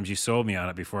 All the times you sold me on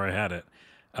it before I had it.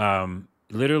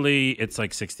 Literally, it's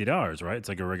like $60, right? It's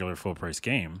like a regular full price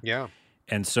game. Yeah.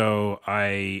 And so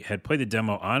I had played the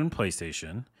demo on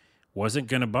PlayStation. Wasn't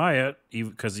gonna buy it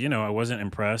because I wasn't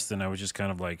impressed, and I was just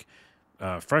kind of like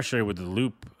frustrated with the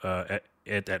loop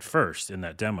at first in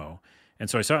that demo. And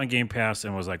so I saw it on Game Pass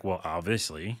and was like, well,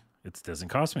 obviously it doesn't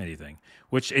cost me anything,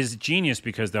 which is genius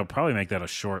because they'll probably make that a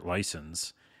short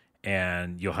license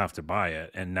and you'll have to buy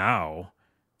it. And now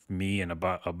me and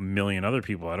about a million other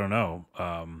people, I don't know,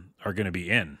 are going to be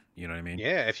in, you know what I mean?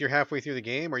 Yeah. If you're halfway through the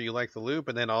game or you like the loop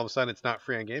and then all of a sudden it's not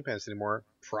free on Game Pass anymore,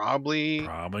 probably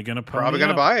going to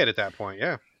buy it at that point.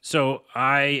 Yeah. So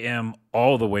I am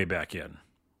all the way back in,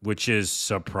 which is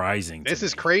surprising. This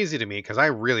is crazy to me because I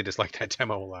really dislike that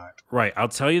demo a lot. Right. I'll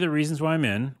tell you the reasons why I'm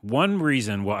in. One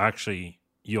reason, well, actually,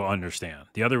 you'll understand.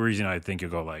 The other reason I think you'll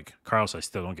go like, Carlos, I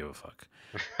still don't give a fuck.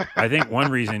 I think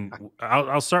one reason,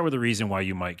 I'll start with the reason why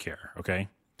you might care, okay?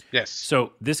 Yes.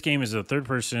 So this game is a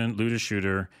third-person looter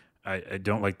shooter. I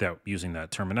don't like that using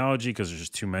that terminology because there's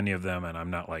just too many of them, and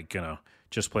I'm not like going to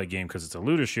just play a game because it's a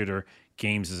looter shooter.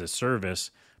 Games as a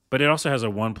service. But it also has a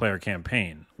one-player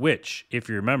campaign, which, if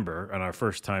you remember, on our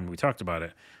first time we talked about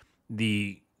it,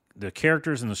 the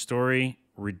characters in the story,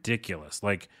 ridiculous.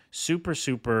 Like,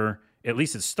 super, at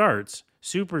least it starts,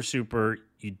 super,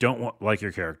 you don't like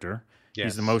your character. Yes.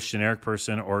 He's the most generic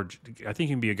person, or I think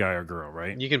he can be a guy or girl,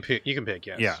 right? You can pick,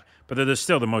 yes. Yeah, but they're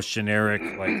still the most generic,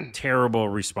 like, terrible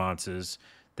responses.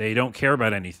 They don't care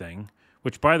about anything,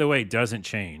 which, by the way, doesn't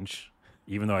change,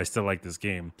 even though I still like this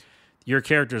game. Your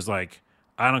character's like,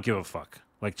 I don't give a fuck.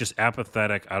 Like, just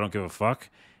apathetic, I don't give a fuck.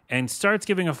 And starts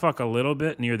giving a fuck a little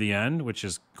bit near the end, which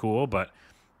is cool. But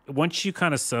once you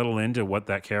kind of settle into what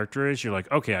that character is, you're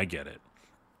like, okay, I get it.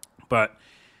 But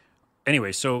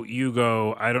anyway, so you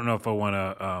go, I don't know if I want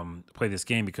to play this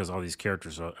game because all these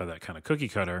characters are that kind of cookie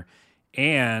cutter.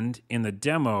 And in the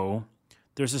demo,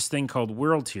 there's this thing called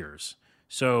world tiers.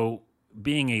 So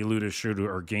being a looter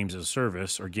shooter or games as a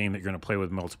service or game that you're going to play with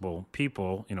multiple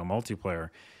people, multiplayer,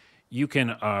 you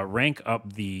can rank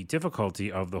up the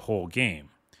difficulty of the whole game.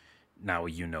 Now,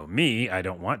 you know me, I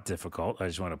don't want difficult. I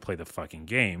just want to play the fucking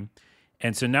game.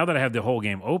 And so now that I have the whole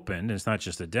game open, and it's not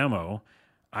just a demo,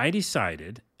 I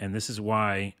decided, and this is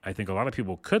why I think a lot of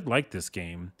people could like this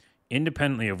game,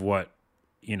 independently of what,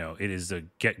 it is the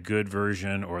get good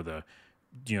version or the,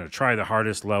 try the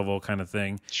hardest level kind of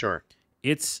thing. Sure.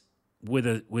 It's with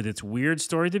its weird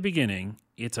story at the beginning,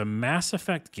 it's a Mass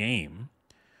Effect game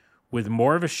with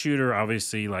more of a shooter,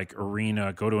 obviously, like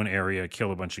arena, go to an area,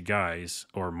 kill a bunch of guys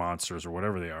or monsters or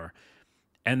whatever they are.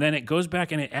 And then it goes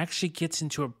back and it actually gets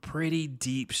into a pretty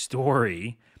deep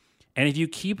story. And if you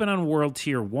keep it on World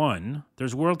Tier 1,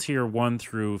 there's World Tier 1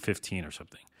 through 15 or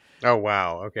something. Oh,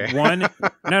 wow. Okay. 1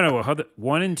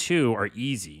 and 2 are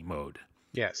easy mode.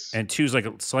 Yes. And 2 is like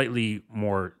slightly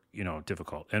more,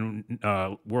 difficult. And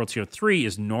World Tier 3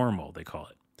 is normal, they call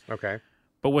it. Okay.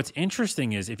 But what's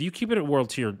interesting is if you keep it at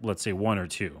World Tier, let's say 1 or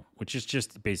 2, which is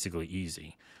just basically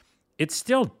easy, it's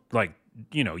still like,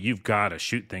 you've got to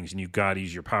shoot things and you've got to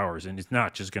use your powers. And it's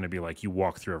not just going to be like you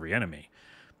walk through every enemy.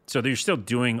 So you're still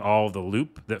doing all the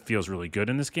loop that feels really good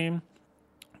in this game.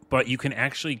 But you can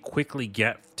actually quickly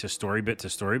get to story bit to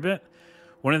story bit.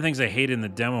 One of the things I hate in the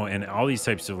demo and all these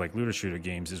types of like looter shooter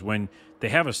games is when they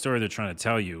have a story they're trying to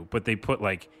tell you, but they put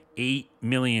like 8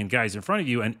 million guys in front of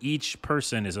you and each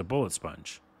person is a bullet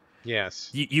sponge. Yes.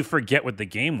 You forget what the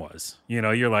game was.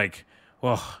 You're like,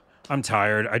 well, I'm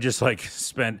tired. I just like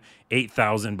spent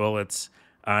 8,000 bullets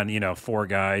on, 4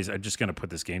 guys. I'm just going to put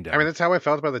this game down. I mean, that's how I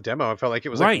felt about the demo. I felt like it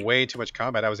was like way too much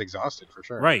combat. I was exhausted for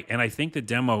sure. Right. And I think the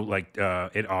demo, like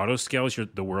it auto scales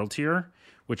the world tier,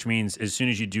 which means as soon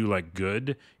as you do like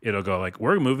good, it'll go like,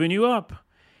 we're moving you up.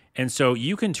 And so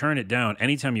you can turn it down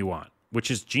anytime you want, which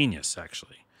is genius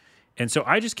actually. And so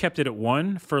I just kept it at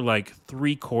 1 for like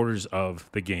 3/4 of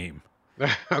the game.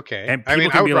 Okay. And I mean, I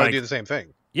would probably like, do the same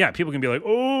thing. Yeah, people can be like,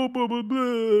 oh, blah, blah,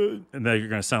 blah. And then you're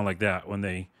going to sound like that when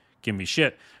they give me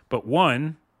shit. But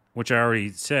 1, which I already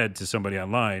said to somebody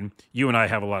online, you and I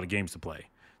have a lot of games to play.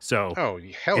 So, oh,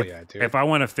 hell yeah, dude. If I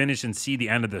want to finish and see the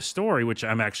end of the story, which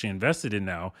I'm actually invested in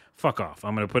now, fuck off.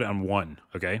 I'm going to put it on 1,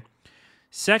 okay?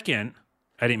 Second,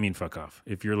 I didn't mean fuck off,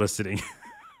 if you're listening.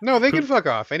 No, they can fuck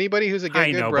off. Anybody who's a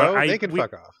good bro, they can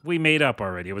fuck off. We made up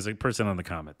already. It was a person on the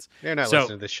comments. They're not listening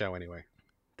to this show anyway.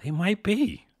 They might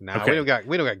be. No, okay.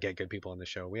 we don't got get good people on the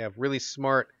show. We have really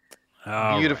smart,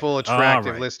 beautiful,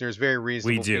 attractive listeners, very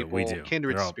reasonable people. We do.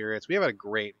 Kindred spirits. We have a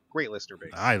great listener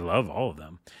base. I love all of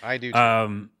them. I do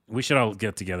too. We should all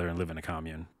get together and live in a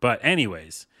commune. But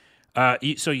anyways,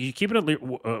 so you keep it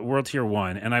at World Tier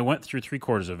 1, and I went through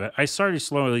 3/4 of it. I started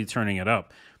slowly turning it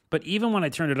up. But even when I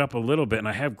turned it up a little bit and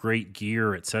I have great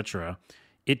gear, etc.,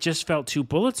 it just felt too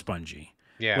bullet spongy.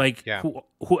 Yeah. Like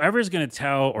whoever's going to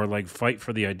tell or like fight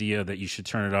for the idea that you should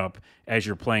turn it up as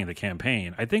you're playing the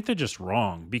campaign, I think they're just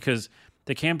wrong because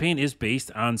the campaign is based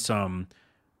on some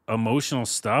emotional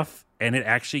stuff and it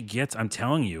actually gets, I'm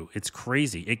telling you, it's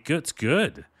crazy. It gets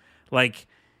good. Like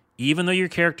even though your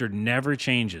character never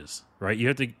changes, right? You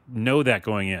have to know that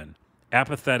going in.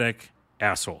 Apathetic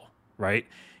asshole, right?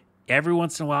 Every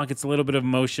once in a while, it gets a little bit of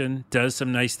emotion, does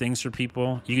some nice things for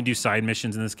people. You can do side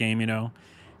missions in this game,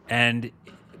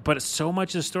 but so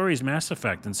much of the story is Mass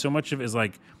Effect, and so much of it is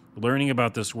like learning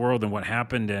about this world and what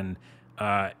happened, and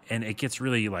it gets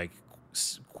really like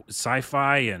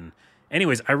sci-fi. And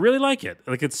anyways, I really like it.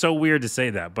 Like it's so weird to say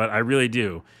that, but I really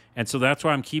do. And so that's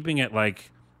why I'm keeping it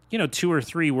like 2 or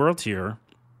 3 world tier,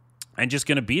 and just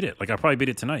gonna beat it. Like I'll probably beat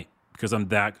it tonight because I'm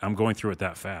going through it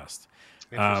that fast.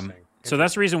 Interesting. So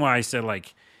that's the reason why I said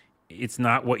like it's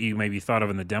not what you maybe thought of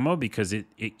in the demo because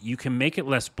you can make it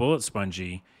less bullet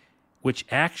spongy, which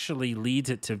actually leads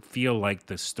it to feel like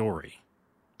the story,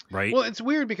 right? Well, it's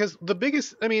weird because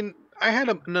I had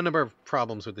a number of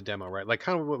problems with the demo, right? Like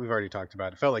kind of what we've already talked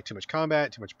about. It felt like too much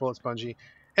combat, too much bullet spongy,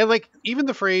 and like even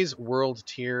the phrase "world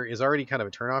tier" is already kind of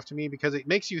a turnoff to me because it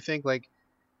makes you think like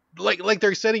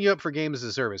they're setting you up for games as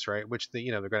a service, right? Which they're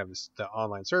gonna have the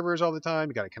online servers all the time.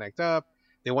 You got to connect up.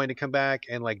 They want you to come back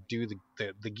and like do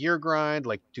the gear grind,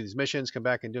 like do these missions, come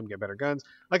back and do them, get better guns.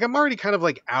 Like I'm already kind of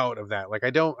like out of that. Like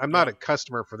I'm not a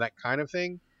customer for that kind of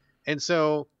thing. And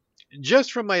so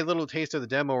just from my little taste of the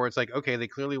demo where it's like, okay, they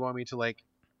clearly want me to like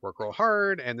work real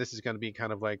hard. And this is going to be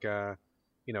kind of like a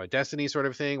Destiny sort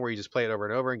of thing where you just play it over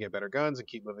and over and get better guns and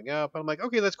keep moving up. And I'm like,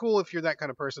 okay, that's cool if you're that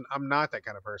kind of person. I'm not that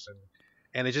kind of person.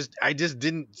 And I just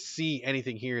didn't see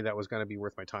anything here that was going to be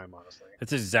worth my time, honestly.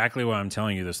 That's exactly why I'm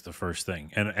telling you this the first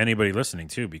thing. And anybody listening,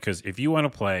 too, because if you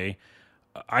want to play,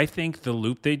 I think the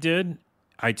loop they did,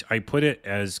 I put it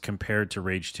as compared to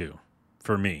Rage 2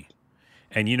 for me.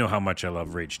 And you know how much I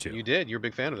love Rage 2. You did. You're a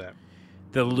big fan of that.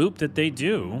 The loop that they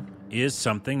do is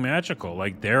something magical.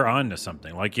 Like they're onto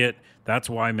something. Like that's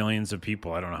why millions of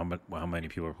people, I don't know how many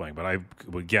people are playing, but I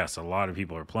would guess a lot of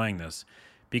people are playing this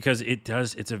because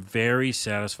it's a very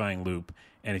satisfying loop.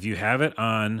 And if you have it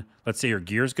on, let's say your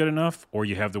gear's good enough or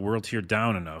you have the world tier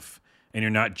down enough and you're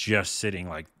not just sitting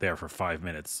like there for 5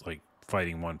 minutes, like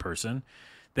fighting one person,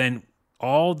 then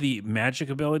all the magic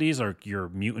abilities or your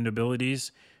mutant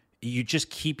abilities, you just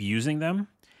keep using them.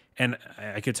 And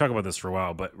I could talk about this for a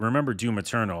while, but remember Doom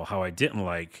Eternal, how I didn't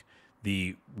like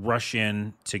the rush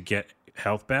in to get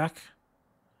health back,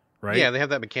 right? Yeah, they have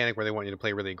that mechanic where they want you to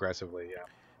play really aggressively, yeah.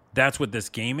 That's what this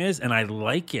game is, and I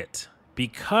like it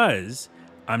because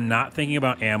I'm not thinking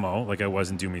about ammo like I was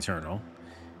in Doom Eternal.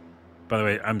 By the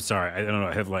way, I'm sorry. I don't know.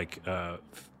 I have like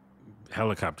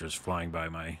helicopters flying by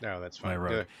my that's fine. my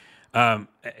road.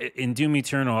 In Doom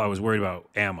Eternal, I was worried about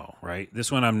ammo, right?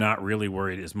 This one, I'm not really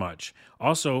worried as much.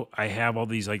 Also, I have all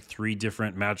these like 3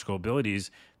 different magical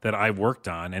abilities that I've worked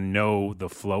on and know the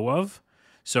flow of.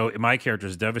 So my character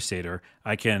is Devastator.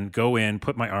 I can go in,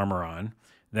 put my armor on,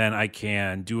 then I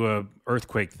can do a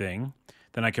earthquake thing,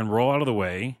 then I can roll out of the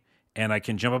way, and I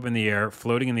can jump up in the air,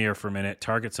 floating in the air for a minute,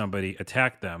 target somebody,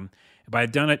 attack them. By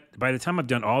the time I've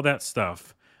done all that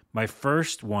stuff, my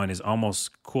first one is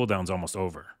cooldown's almost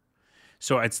over.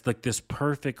 So it's like this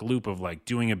perfect loop of like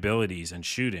doing abilities and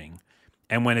shooting.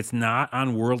 And when it's not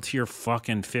on world tier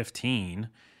fucking 15,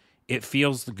 it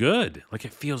feels good. Like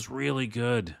it feels really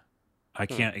good. I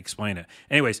can't explain it.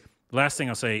 Anyways, last thing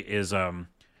I'll say is,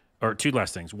 or 2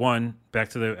 last things. One, back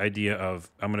to the idea of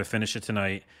I'm going to finish it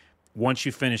tonight. Once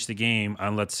you finish the game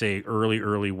on, let's say,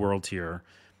 early world tier,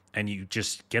 and you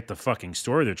just get the fucking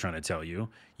story they're trying to tell you,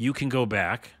 you can go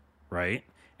back, right?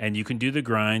 And you can do the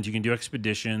grind, you can do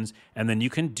expeditions, and then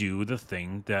you can do the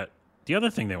other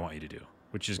thing they want you to do,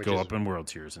 which is go up in world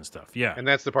tiers and stuff. Yeah. And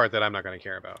that's the part that I'm not going to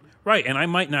care about. Right, and I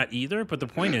might not either, but the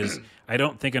point is, I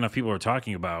don't think enough people are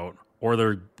talking about, or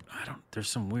there's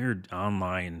some weird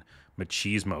online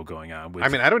machismo going on. I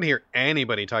mean, I don't hear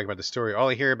anybody talking about the story. All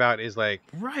I hear about is like,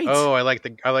 right. Oh, I like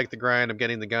the grind. I'm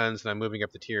getting the guns and I'm moving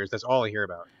up the tiers. That's all I hear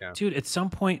about. Yeah. Dude, at some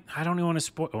point, I don't even want to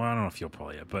spoil. Well, I don't know if you'll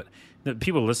play it, but the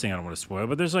people listening, I don't want to spoil.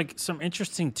 But there's like some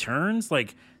interesting turns,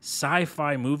 like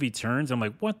sci-fi movie turns. I'm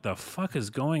like, what the fuck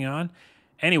is going on?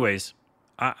 Anyways,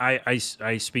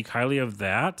 I speak highly of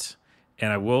that,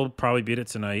 and I will probably beat it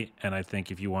tonight. And I think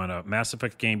if you want a Mass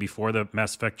Effect game before the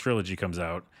Mass Effect trilogy comes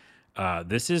out,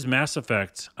 this is Mass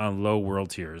Effect on low world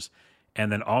tiers.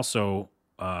 And then also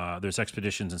there's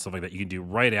expeditions and stuff like that you can do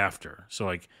right after. So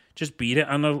like just beat it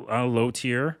on a low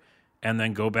tier and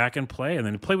then go back and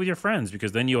then play with your friends,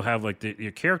 because then you'll have like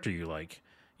your character you like,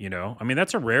 you know? I mean,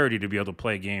 that's a rarity to be able to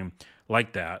play a game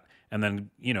like that and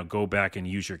then, you know, go back and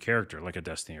use your character like a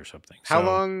Destiny or something. How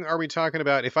long are we talking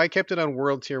about? If I kept it on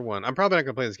World Tier 1, I'm probably not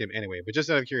going to play this game anyway, but just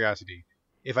out of curiosity,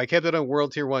 if I kept it on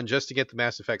World Tier 1 just to get the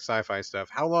Mass Effect sci-fi stuff,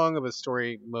 how long of a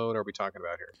story mode are we talking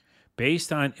about here?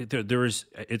 Based on,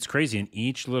 it's crazy. In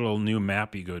each little new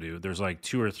map you go to, there's like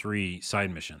 2 or 3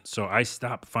 side missions. So I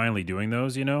stopped finally doing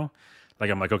those, you know?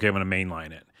 Like I'm like, okay, I'm going to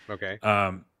mainline it. Okay.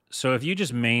 So if you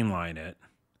just mainline it,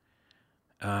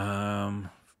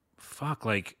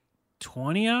 like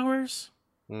 20 hours?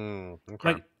 Okay.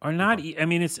 Like, or not, I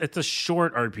mean, it's a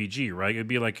short RPG, right? It'd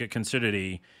be like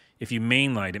considered if you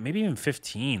mainline it, maybe even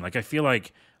 15. Like I feel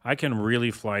like I can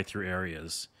really fly through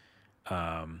areas.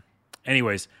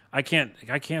 Anyways, I can't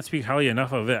speak highly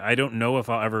enough of it. I don't know if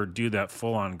I'll ever do that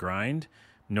full on grind.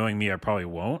 Knowing me, I probably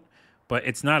won't. But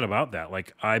it's not about that.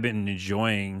 Like I've been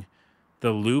enjoying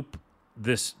the loop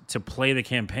to play the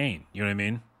campaign. You know what I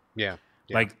mean? Yeah.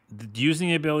 Like using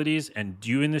the abilities and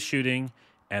doing the shooting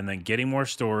and then getting more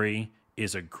story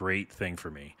is a great thing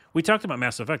for me. We talked about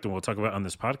Mass Effect, and we'll talk about it on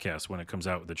this podcast when it comes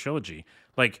out with the trilogy.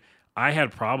 Like I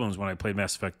had problems when I played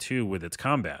Mass Effect 2 with its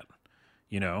combat,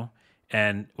 you know?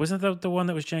 And wasn't that the one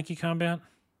that was janky combat?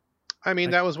 I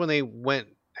mean, that was when they went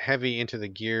heavy into the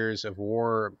Gears of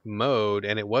War mode,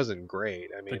 and it wasn't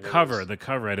great. I mean, the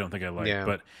cover I don't think I liked. Yeah.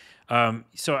 But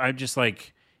so I'm just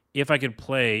like, if I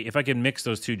could mix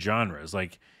those 2 genres,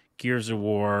 like Gears of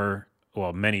War,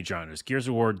 well, many genres, Gears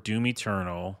of War, Doom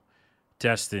Eternal,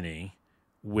 Destiny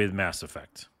with Mass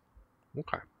Effect.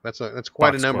 Okay. That's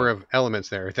quite a number of elements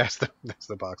there. That's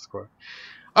the box score.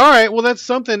 All right, well, that's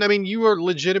something. I mean, you are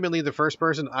legitimately the first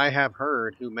person I have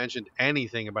heard who mentioned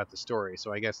anything about the story,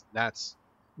 so I guess that's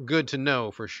good to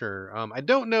know for sure. I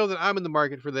don't know that I'm in the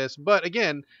market for this, but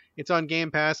again, it's on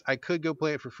Game Pass. I could go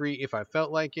play it for free if I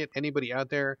felt like it. Anybody out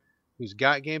there who's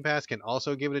got Game Pass can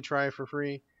also give it a try for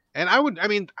free. And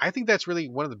I think that's really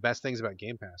one of the best things about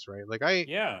Game Pass, right? Like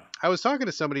I was talking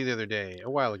to somebody the other day, a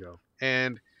while ago,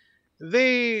 and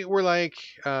they were like,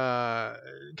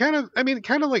 kind of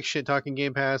like shit talking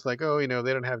Game Pass, like, oh, they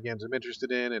don't have games I'm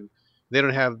interested in, and they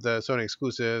don't have the Sony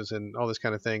exclusives and all this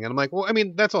kind of thing. And I'm like, well, I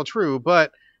mean, that's all true,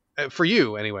 but for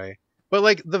you anyway. But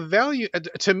like the value,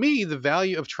 to me, the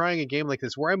value of trying a game like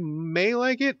this, where I may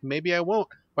like it, maybe I won't,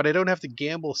 but I don't have to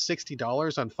gamble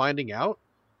 $60 on finding out,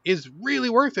 is really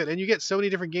worth it. And you get so many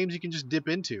different games you can just dip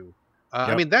into.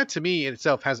 I mean, that to me in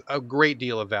itself has a great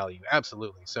deal of value.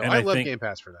 Absolutely. So I love Game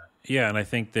Pass for that. Yeah, and I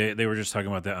think they were just talking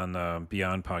about that on the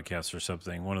Beyond podcast or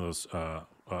something, one of those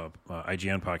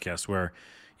IGN podcasts where,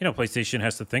 PlayStation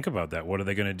has to think about that. What are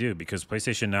they going to do? Because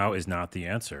PlayStation Now is not the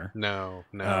answer. No.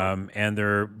 And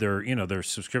their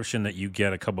subscription that you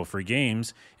get a couple free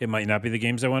games, it might not be the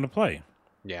games I want to play.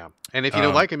 Yeah, and if you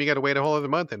don't like them, you got to wait a whole other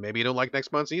month, and maybe you don't like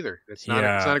next month's either. It's not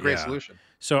a great solution.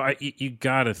 So you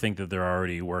got to think that they're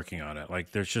already working on it.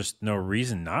 Like, there's just no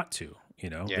reason not to.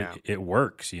 It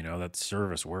works. That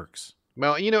service works.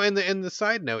 Well, and the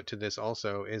side note to this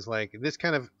also is like this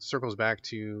kind of circles back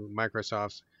to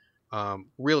Microsoft's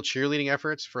real cheerleading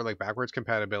efforts for like backwards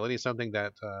compatibility, something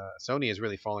that Sony is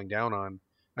really falling down on.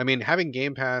 I mean, having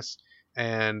Game Pass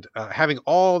and having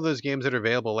all those games that are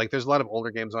available, like there's a lot of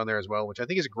older games on there as well, which I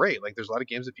think is great. Like there's a lot of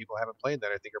games that people haven't played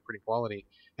that I think are pretty quality,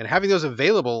 and having those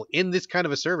available in this kind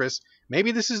of a service,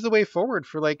 maybe this is the way forward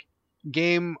for like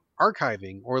game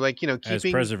archiving or like keeping as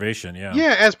preservation.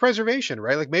 As preservation,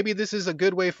 right? Like maybe this is a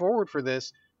good way forward for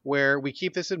this, where we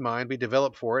keep this in mind, we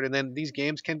develop for it, and then these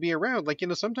games can be around. Like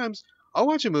sometimes I'll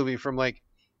watch a movie from like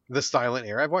the silent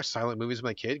era. I've watched silent movies with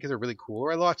my kid because they're really cool.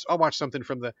 Or I'll watch something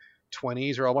from the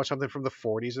 20s, or I'll watch something from the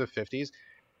 40s or the 50s.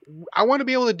 I want to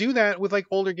be able to do that with like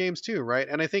older games too, right?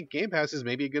 And I think Game Pass is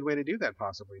maybe a good way to do that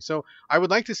possibly. So I would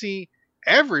like to see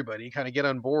everybody kind of get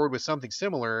on board with something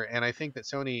similar. And I think that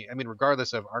Sony, I mean,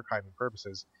 regardless of archiving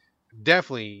purposes,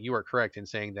 definitely you are correct in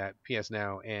saying that PS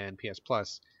Now and PS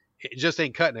Plus, it just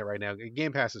ain't cutting it right now.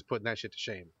 Game Pass is putting that shit to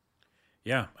shame.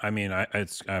 Yeah, I mean,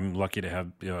 I'm lucky to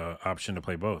have the option to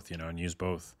play both, and use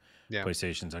both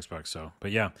PlayStations, Xbox. So,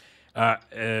 but yeah,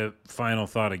 final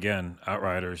thought again,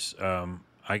 Outriders.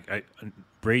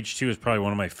 Rage 2 is probably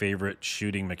one of my favorite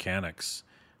shooting mechanics.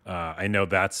 I know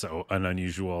that's an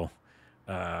unusual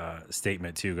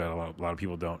statement too. Got a lot of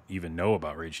people don't even know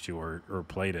about Rage 2 or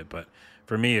played it, but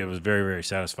for me, it was very, very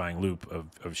satisfying loop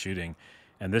of shooting.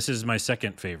 And this is my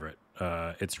second favorite.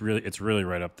 It's really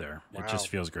right up there. Wow. It just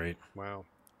feels great. Wow.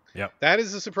 Yeah. That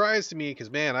is a surprise to me because,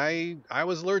 man, I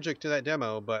was allergic to that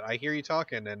demo, but I hear you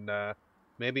talking, and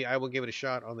maybe I will give it a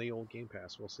shot on the old Game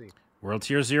Pass. We'll see. World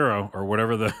Tier 0 or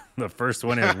whatever the first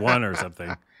one is, 1 or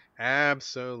something.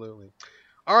 Absolutely.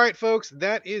 All right, folks,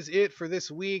 that is it for this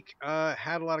week.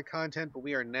 Had a lot of content, but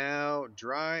we are now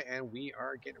dry and we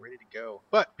are getting ready to go.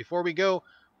 But before we go,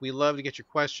 we love to get your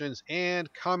questions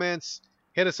and comments.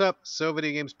 Hit us up,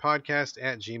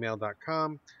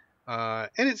 sovideogamespodcast@gmail.com.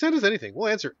 And send us anything. We'll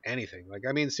answer anything. Like,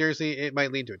 I mean, seriously, it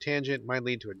might lead to a tangent, might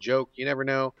lead to a joke. You never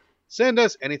know. Send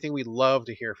us anything. We'd love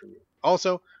to hear from you.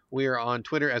 Also, we are on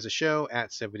Twitter as a show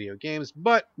 @SevVideoGames,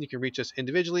 but you can reach us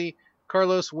individually.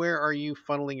 Carlos, where are you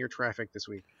funneling your traffic this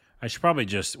week? We should probably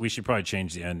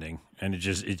change the ending, and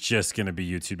it's just going to be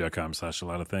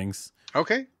youtube.com/a-lot-of-things.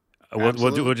 Okay.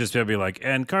 We'll just be like,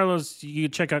 and Carlos, you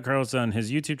check out Carlos on his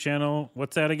YouTube channel.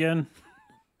 What's that again?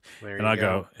 And I'll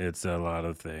go, it's a lot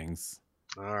of things.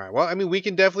 All right. Well, I mean, I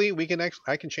can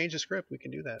change the script. We can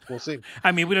do that. We'll see.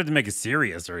 I mean, we don't have to make it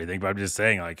serious or anything, but I'm just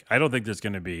saying, like, I don't think there's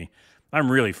going to be,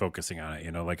 I'm really focusing on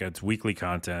it, like it's weekly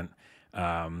content.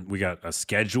 We got a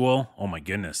schedule. Oh my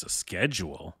goodness, a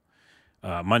schedule.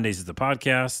 Mondays is the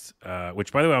podcast,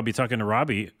 which by the way, I'll be talking to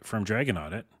Robbie from Dragon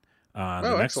Audit on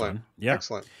the next one. Yeah.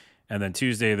 Excellent. And then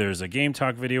Tuesday, there's a game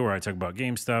talk video where I talk about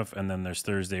game stuff. And then there's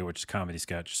Thursday, which is comedy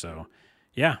sketch. So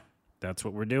yeah, that's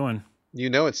what we're doing.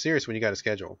 It's serious when you got a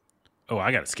schedule. Oh,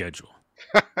 I got a schedule.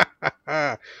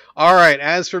 All right.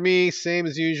 As for me, same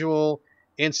as usual.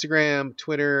 Instagram,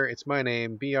 Twitter, it's my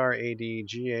name,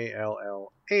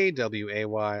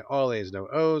 BradGallaway, all A's, no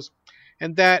O's.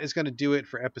 And that is going to do it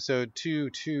for episode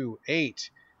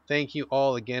 228. Thank you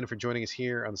all again for joining us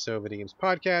here on the So Video Games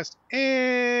podcast,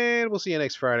 and we'll see you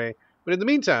next Friday. But in the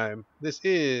meantime, this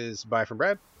is bye from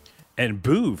Brad. And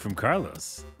boo from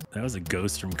Carlos. That was a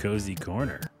ghost from Cozy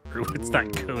Corner. It's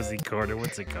not Cozy Corner.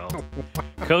 What's it called?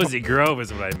 Cozy Grove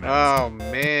is what I meant. Oh,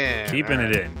 man. Keeping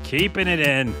it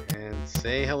in. And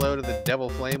say hello to the Devil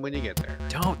Flame when you get there.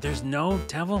 There's no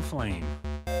Devil Flame.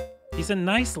 He's a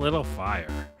nice little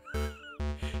fire.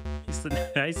 He's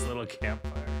a nice little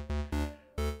campfire.